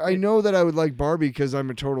that I know that I would like Barbie because I'm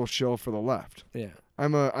a total shill for the left. Yeah,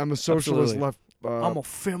 I'm a socialist Absolutely. left. I'm a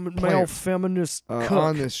male feminist cook.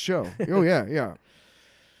 on this show. Oh yeah.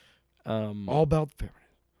 All about the feminist.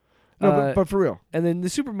 No, but for real. And then the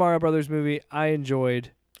Super Mario Brothers movie, I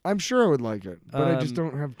enjoyed. I'm sure I would like it, but I just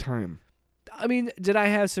don't have time. I mean, did I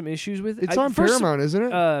have some issues with it? It's on Paramount,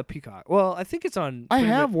 isn't it? Peacock. Well, I think it's on. I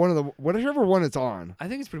have one of the whatever one it's on. I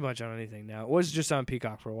think it's pretty much on anything now. It was just on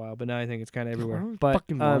Peacock for a while, but now I think it's kind of everywhere. I don't But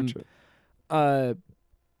fucking watch it.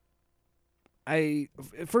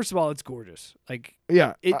 First of all, it's gorgeous.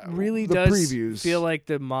 Yeah, It really the does previews feel like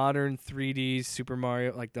the modern 3D Super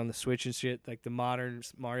Mario, on the Switch and shit, the modern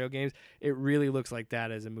Mario games. It really looks like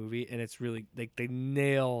that as a movie, and it's really they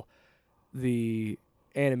nail the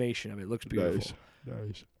animation of it. It looks beautiful.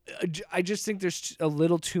 Nice. I just think there's a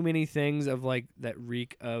little too many things of that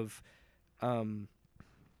reek of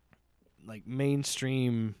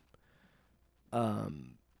mainstream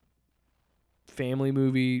family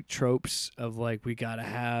movie tropes of we gotta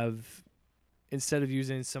have, instead of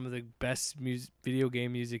using some of the best video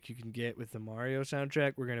game music you can get with the Mario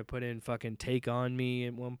soundtrack, we're gonna put in fucking Take On Me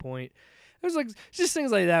at one point. There's just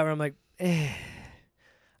things like that where I'm like,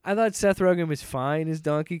 I thought Seth Rogen was fine as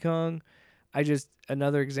Donkey Kong.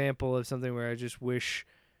 Another example of something where I just wish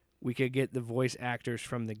we could get the voice actors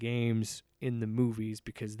from the games in the movies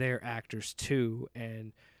because they're actors too.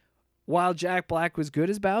 And while Jack Black was good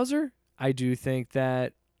as Bowser, I do think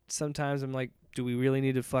that sometimes I'm like, do we really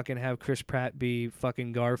need to fucking have Chris Pratt be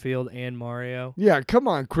fucking Garfield and Mario? Yeah, come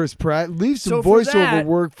on, Chris Pratt. Leave some So for voiceover that,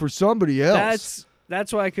 work for somebody else.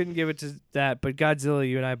 That's why I couldn't give it to that. But Godzilla,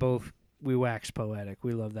 you and I both, we wax poetic.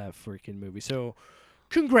 We love that freaking movie. So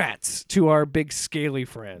congrats to our big scaly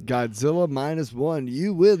friend. Godzilla -1.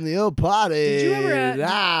 You win the OPOTYs. Did you ever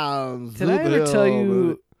did I ever tell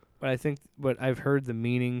you what I've heard the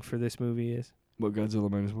meaning for this movie is? What Godzilla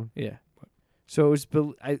 -1? Yeah. So it was,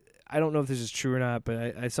 I don't know if this is true or not,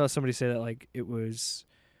 but I saw somebody say that it was,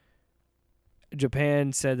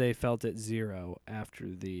 Japan said they felt at 0 after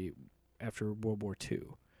World War II.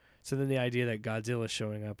 So then the idea that Godzilla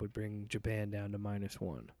showing up would bring Japan down to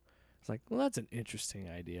 -1. It's like, well, that's an interesting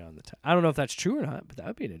idea on the title. I don't know if that's true or not, but that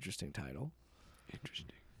would be an interesting title.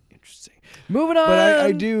 Interesting. Moving on. But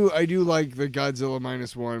I do like the Godzilla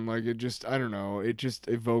 -1. It just, I don't know. It just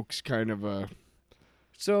evokes kind of a.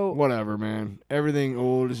 So whatever, man. Everything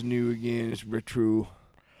old is new again. It's retro.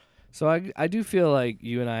 So I do feel like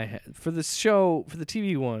you and I, for the show, for the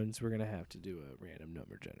TV ones, we're going to have to do a random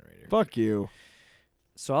number generator. Fuck you.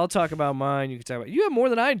 So I'll talk about mine. You can talk about, you have more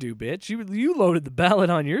than I do, bitch. You loaded the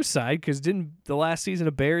ballot on your side because didn't the last season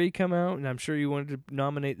of Barry come out? And I'm sure you wanted to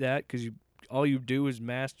nominate that because all you do is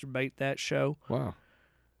masturbate that show. Wow.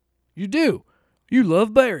 You do. You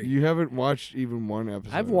love Barry. You haven't watched even one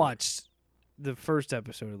episode. I've watched the first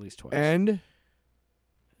episode at least twice. And? It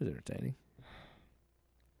was entertaining.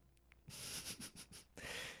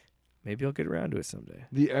 Maybe I'll get around to it someday.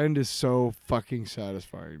 The end is so fucking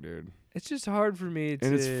satisfying, dude. It's just hard for me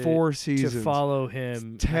and it's 4 seasons. To follow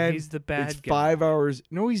him. It's 10. He's the bad it's guy. 5 hours.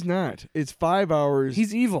 No, he's not. It's 5 hours.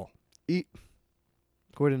 He's evil.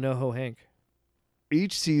 According to NoHo Hank.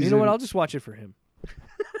 Each season. You know what? I'll just watch it for him.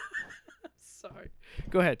 Sorry.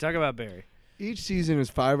 Go ahead. Talk about Barry. Each season is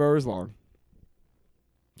 5 hours long.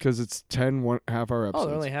 because it's 10 half-hour Oh, episodes.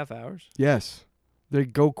 they're only half hours. Yes, they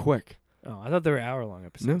go quick. Oh, I thought they were hour-long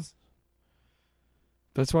episodes.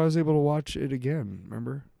 That's why I was able to watch it again.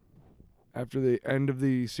 Remember, after the end of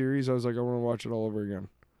the series, I was like, I want to watch it all over again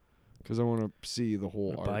because I want to see the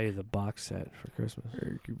whole I'll arc. buy you the box set for Christmas.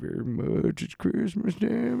 Thank you very much. It's Christmas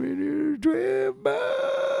time. It is 12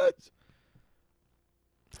 months.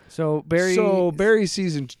 So Barry. Barry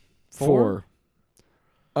season 4.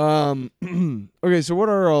 Okay, so what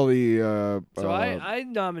are all the? So I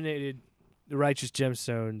nominated The Righteous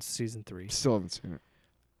Gemstones season 3. Still haven't seen it.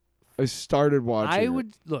 I started watching. I it.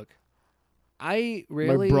 would look. My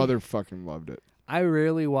brother fucking loved it. I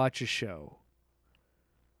rarely watch a show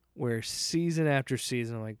where season after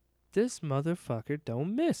season I'm like, this motherfucker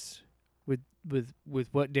don't miss with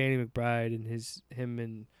what Danny McBride and him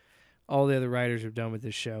and all the other writers have done with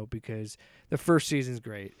this show, because the first season's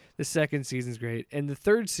great, the second season's great, and the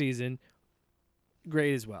third season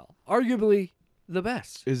great as well. Arguably the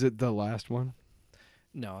best. Is it the last one?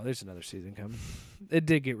 No, there's another season coming. It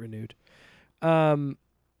did get renewed.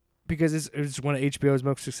 Because it's one of HBO's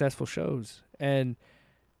most successful shows. And,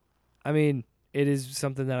 I mean, it is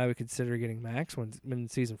something that I would consider getting Max when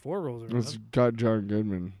season 4 rolls around. It's got John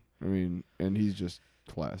Goodman. I mean, and he's just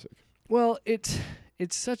classic. Well, it's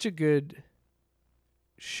such a good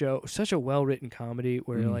show, such a well-written comedy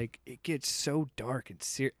where, like, it gets so dark and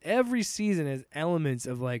serious. Every season has elements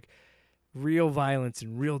of, like, real violence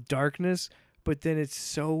and real darkness, but then it's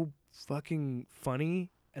so fucking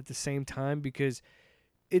funny at the same time because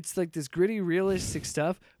it's like this gritty, realistic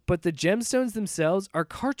stuff, but the gemstones themselves are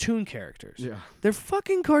cartoon characters. Yeah. They're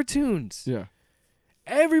fucking cartoons. Yeah.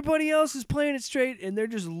 Everybody else is playing it straight, and they're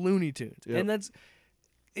just Looney Tunes. Yep. And that's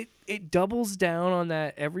it doubles down on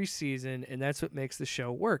that every season, and that's what makes the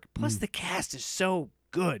show work. Plus, the cast is so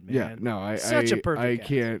good, man. Yeah, no, I Such a perfect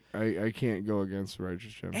cast. I can't go against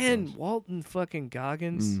Righteous Gemstones. And Walton fucking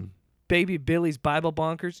Goggins, Baby Billy's Bible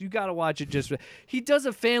Bonkers. You got to watch it just for... He does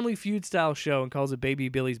a Family Feud style show and calls it Baby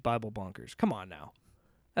Billy's Bible Bonkers. Come on now.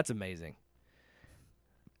 That's amazing.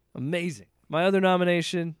 Amazing. My other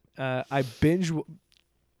nomination, I binge...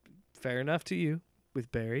 Fair enough to you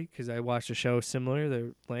with Barry, because I watched a show similar.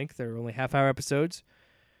 The length, they're only half-hour episodes.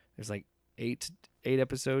 There's like eight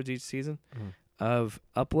episodes each season of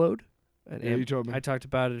Upload. Yeah, you told me. I talked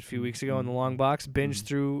about it a few weeks ago in the long box. Binge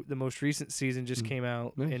through the most recent season, just came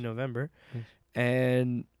out in November. Nice.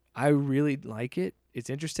 And I really like it. It's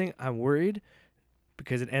interesting. I'm worried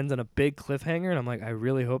because it ends on a big cliffhanger, and I'm like, I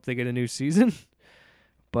really hope they get a new season.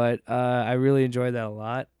 But I really enjoyed that a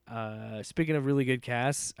lot. Speaking of really good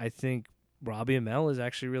casts, I think Robbie Amell is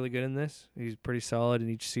actually really good in this. He's pretty solid in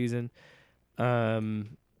each season.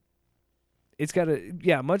 It's got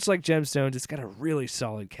much like Gemstones, it's got a really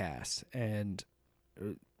solid cast and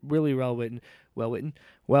really well written. And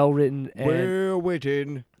Will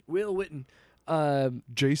Witten.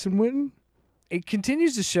 Jason Witten? It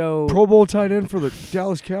continues to show Pro Bowl tight end for the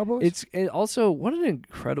Dallas Cowboys? It also, what an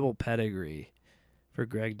incredible pedigree for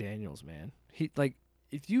Greg Daniels, man.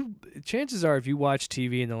 Chances are if you watch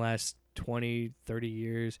TV in the last 20, 30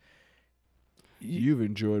 years, you've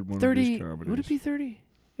enjoyed one 30, of his comedies. Would it be 30?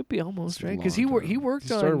 It'd be almost, It's a right? Because long he time. worked He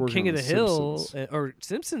started on working King on of the The Hill Simpsons. or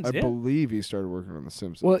Simpsons. I Yeah. believe he started working on The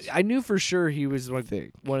Simpsons. Well, I knew for sure he was like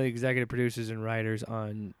think. one of the executive producers and writers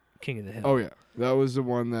on King of the Hill. Oh, yeah. That was the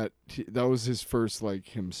one that was his first, like,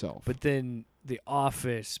 himself. But then The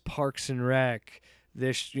Office, Parks and Rec,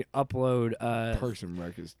 this Upload. Parks and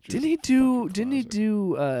Rec is just Didn't he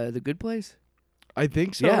do The Good Place? I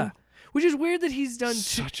think so. Yeah. Which is weird that he's done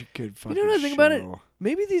Such a good fucking You know what I think about it? show.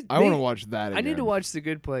 Maybe these. I want to watch that again. I need to watch The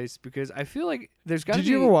Good Place because I feel like there's got to be. Did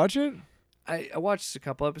you ever watch it? I watched a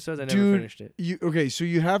couple episodes. I never Dude, finished it. So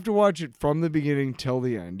you have to watch it from the beginning till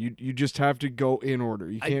the end. You just have to go in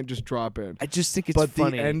order. You can't just drop in. I just think it's but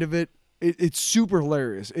funny. the end of it's super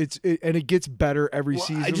hilarious. And it gets better every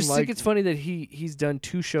season. I just think it's funny that he's done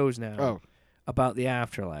 2 shows now about the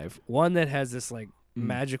afterlife. One that has this like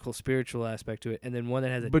magical spiritual aspect to it, and then one that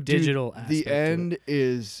has a digital aspect the to end it.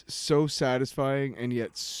 is so satisfying and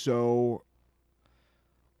yet so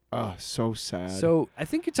sad. So I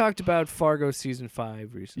think you talked about Fargo season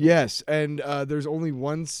 5 recently. Yes, and there's only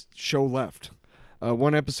one show left.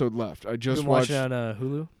 One episode left. I just watched it on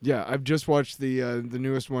Hulu. Yeah, I've just watched the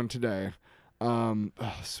newest one today.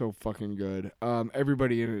 So fucking good.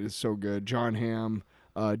 Everybody in it is so good. John Hamm,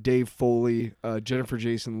 Dave Foley, Jennifer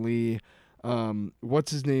Jason Leigh.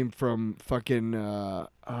 What's his name from fucking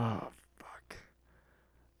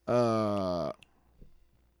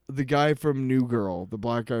the guy from New Girl, the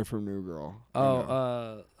black guy from New Girl.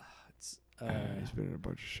 Oh, he's been in a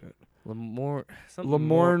bunch of shit.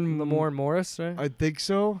 Lamorne Morris, right? I think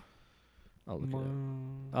so. I'll look it up.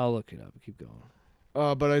 I'll look it up. Keep going.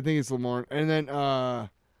 But I think it's Lamorne. And then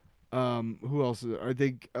who else is there? I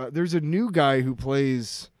think there's a new guy who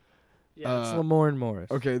plays. Yeah, it's Lamorne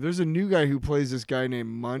Morris. Okay, there's a new guy who plays this guy named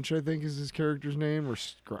Munch, I think is his character's name, or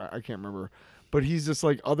I can't remember. But he's this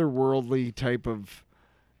like otherworldly type of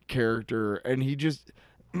character, and he just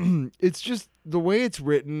it's just the way it's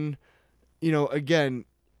written. You know, again,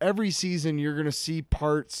 every season you're gonna see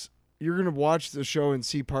parts. You're gonna watch the show and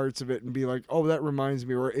see parts of it and be like, "Oh, that reminds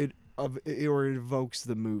me," or it evokes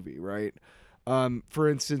the movie, right? For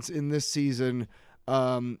instance, in this season,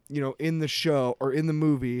 in the show or in the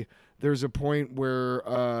movie, there's a point where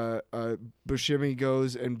Buscemi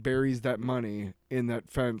goes and buries that money in that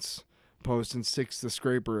fence post and sticks the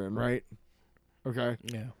scraper in, right? Okay.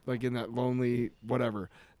 Yeah. Like in that lonely whatever.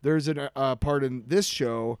 There's a part in this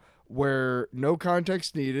show where no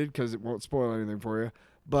context needed because it won't spoil anything for you,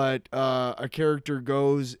 but a character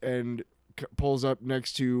goes and pulls up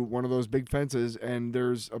next to one of those big fences, and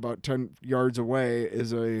there's about 10 yards away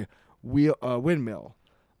is a windmill,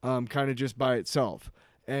 kind of just by itself.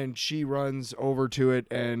 And she runs over to it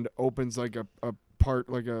and opens like a part,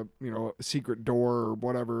 like a secret door or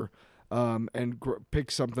whatever, and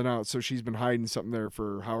picks something out. So she's been hiding something there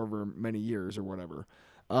for however many years or whatever.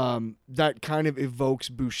 That kind of evokes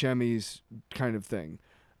Buscemi's kind of thing.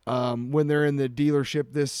 When they're in the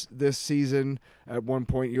dealership this season, at one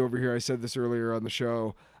point you overhear, I said this earlier on the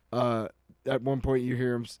show, at one point you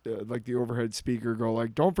hear him like the overhead speaker go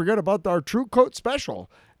like, "Don't forget about our True Coat special,"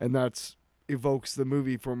 and that's evokes the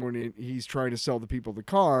movie from when he's trying to sell the people the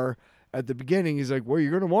car. At the beginning, he's like, "Well,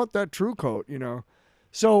 you're gonna want that True Coat,"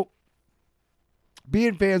 So,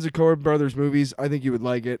 being fans of Coen Brothers movies, I think you would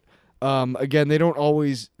like it. Again, they don't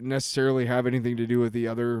always necessarily have anything to do with the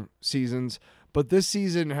other seasons. But this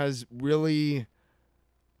season has really,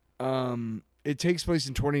 it takes place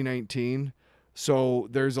in 2019, so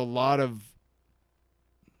there's a lot of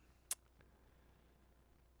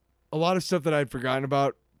stuff that I'd forgotten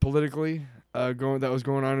about politically that was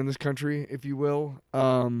going on in this country, if you will.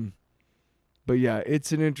 But yeah,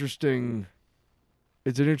 it's an interesting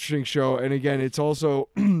show, and again, it's also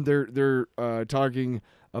they're talking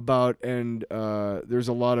about, and there's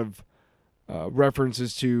a lot of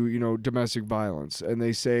references to domestic violence, and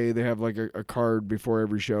they say they have like a card before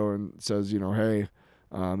every show and says hey,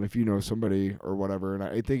 if you know somebody or whatever. And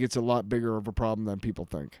I think it's a lot bigger of a problem than people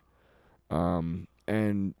think.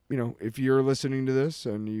 And if you're listening to this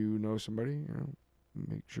and you know somebody,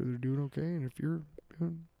 make sure they're doing okay. And if you're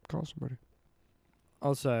call somebody.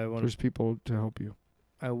 Also, there's people to help you.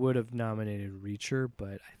 I would have nominated Reacher,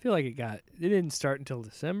 but I feel like it didn't start until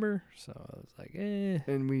December, so I was like, eh.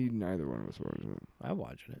 And neither one of us watched it. I'm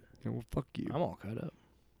watching it. Yeah, well, fuck you. I'm all caught up.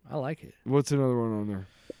 I like it. What's another one on there?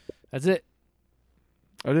 That's it.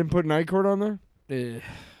 I didn't put Night Court on there?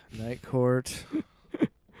 Night Court.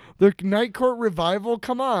 The Night Court revival?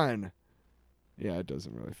 Come on. Yeah, it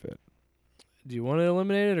doesn't really fit. Do you want to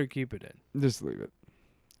eliminate it or keep it in? Just leave it.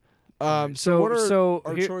 So what are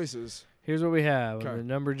our here, choices? Here's what we have. Okay. The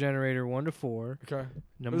number generator 1 to 4. Okay.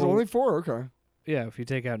 There's only 4. Okay. Yeah, if you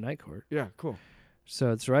take out Night Court. Yeah, cool.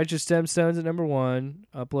 So it's Righteous Gemstones at number 1,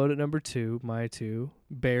 Upload at number 2, my 2,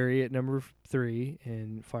 Barry at number 3,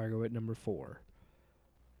 and Fargo at number 4.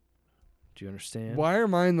 Do you understand? Why are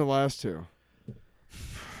mine the last 2? Do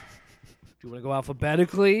you want to go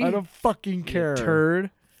alphabetically? I don't fucking care. You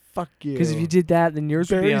turd. Fuck you. Because if you did that, then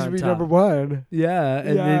yours would be on top. number 1. Yeah,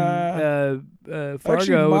 and then Fargo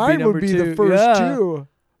Actually, would be number 2. Mine would be the first 2.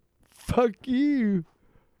 Fuck you.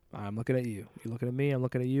 I'm looking at you. You're looking at me. I'm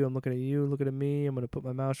looking at you. I'm looking at you. Looking at me. I'm going to put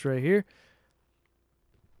my mouse right here.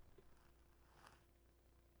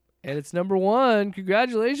 And it's number 1.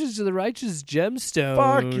 Congratulations to the Righteous Gemstones.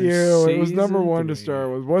 Fuck you. It was number 1 3. to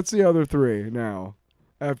start with. What's the other 3 now?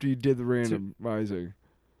 After you did the randomizing.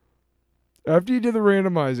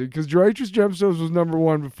 Because Righteous Gemstones was number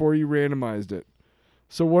 1 before you randomized it.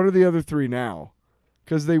 So what are the other 3 now?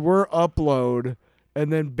 Because they were Upload,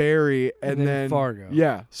 and then Barry, and then Fargo.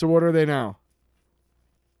 Yeah. So what are they now?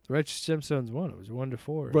 Righteous Gemstones 1. It was 1 to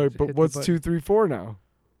 4. Right, but what's 2, 3, 4 now?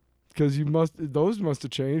 Because those must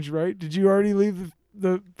have changed, right? Did you already leave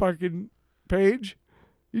the fucking page?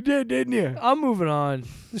 You did, didn't you? I'm moving on.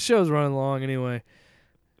 The show's running long anyway.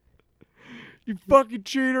 You fucking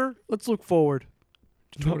cheater. Let's look forward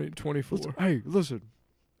to 2024. Hey, listen.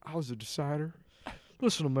 I was a decider.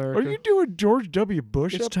 Listen, America. Are you doing George W.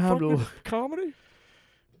 Bush It's time to comedy?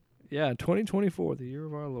 Yeah, 2024, the year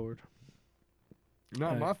of our Lord.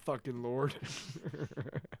 Not my fucking Lord.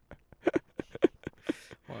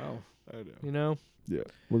 Wow. I know. You know? Yeah,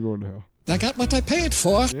 we're going to hell. I got what I paid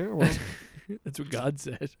for. Yeah, well, That's what God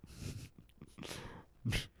said.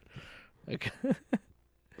 Okay.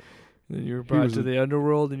 Then you were brought was to a- the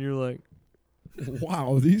underworld, and you're like,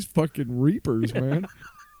 wow, these fucking reapers, man.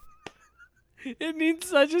 it needs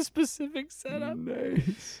such a specific setup.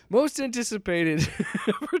 Nice. Most anticipated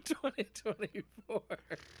for 2024.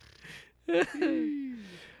 There's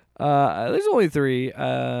only 3.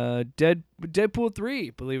 Deadpool 3,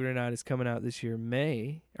 believe it or not, is coming out this year,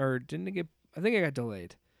 May. Or didn't it get... I think it got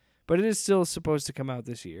delayed. But it is still supposed to come out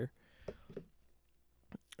this year.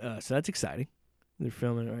 So that's exciting. They're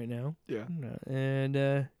filming it right now. Yeah.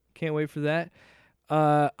 And can't wait for that.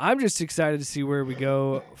 I'm just excited to see where we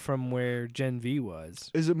go from where Gen V was.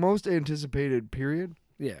 Is it most anticipated period?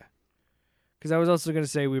 Yeah. Because I was also going to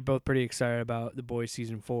say we were both pretty excited about The Boys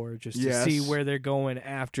Season 4, just to Yes. see where they're going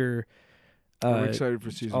after I'm excited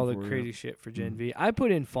for season all 4. the crazy shit for Gen V. I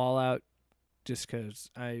put in Fallout just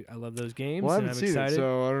because I love those games, Well, I and haven't I'm seen excited. it,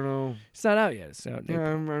 so I don't know. It's not out yet. It's out. in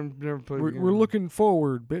Yeah, April. I've never played the We're game. looking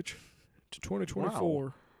forward, bitch, to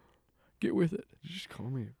 2024. Get with it. You just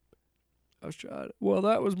call me. I was trying. Well,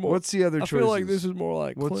 that was more. What's the other I choices? feel like this is more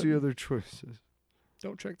like. What's Clinton. the other choices?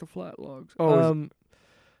 Don't check the flat logs. Oh,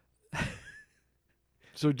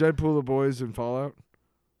 so Deadpool, The Boys, and Fallout?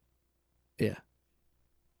 Yeah.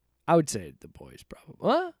 I would say The Boys, probably.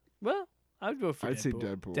 What? Well, I would go for I'd say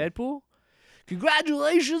Deadpool. Deadpool. Deadpool?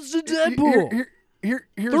 Congratulations to Deadpool! Here's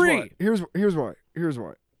 3. why. Here's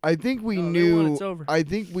why. I think we Oh, they won, knew. it's over. I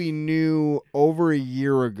think we knew over a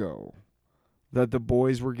year ago that The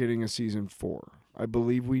Boys were getting a season 4. I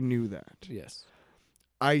believe we knew that. Yes.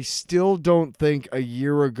 I still don't think a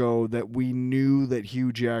year ago that we knew that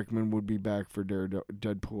Hugh Jackman would be back for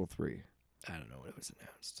Deadpool 3. I don't know when it was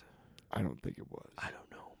announced. I don't think it was. I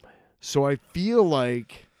don't know, man. So I feel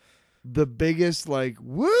like the biggest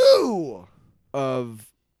woo of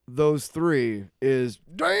those 3 is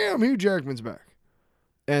damn Hugh Jackman's back,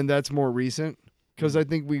 and that's more recent because I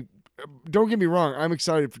think we. Don't get me wrong, I'm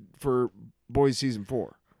excited for Boys season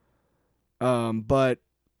 4, but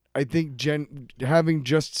I think having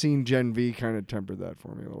just seen Gen V kind of tempered that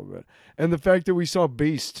for me a little bit, and the fact that we saw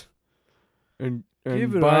Beast and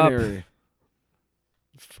Give it Binary. Up.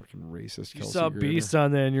 Fucking racist. You Kelsey saw Grammer. Beast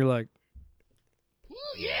on there, and you're like, "Woo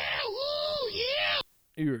yeah, woo yeah!"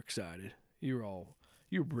 You were excited. You were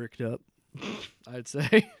bricked up. I'd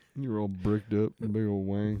say You were all bricked up, big old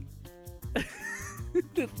wang.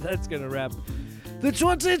 that's gonna wrap the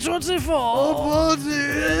 2024.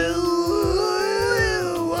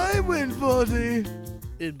 I win 40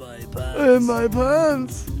 in my pants. in my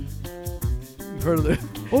pants. You've heard of the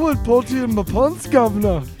I went 40 in my pants,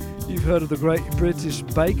 governor. You've heard of the Great British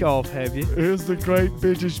Bake Off, have you? Here's the great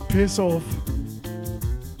British piss off.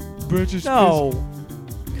 British No.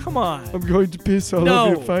 Come on. piss. I'm going to piss all No.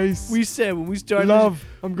 over your face. We said when we started. Love,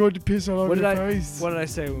 I'm going to piss all What over did your I? face. What did I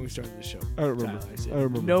say when we started the show? I don't remember. Tyler, I said, I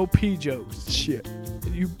remember. no pee jokes. Shit.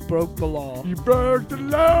 You broke the law. You broke the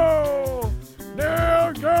law.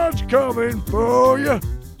 Now God's coming for you.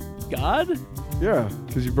 God? Yeah,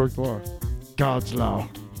 because you broke the law. God's law.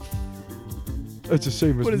 That's the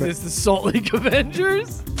same as What is this? The Salt Lake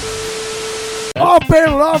Avengers? Off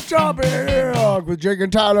panel, off topic with Jake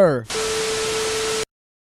and Tyler.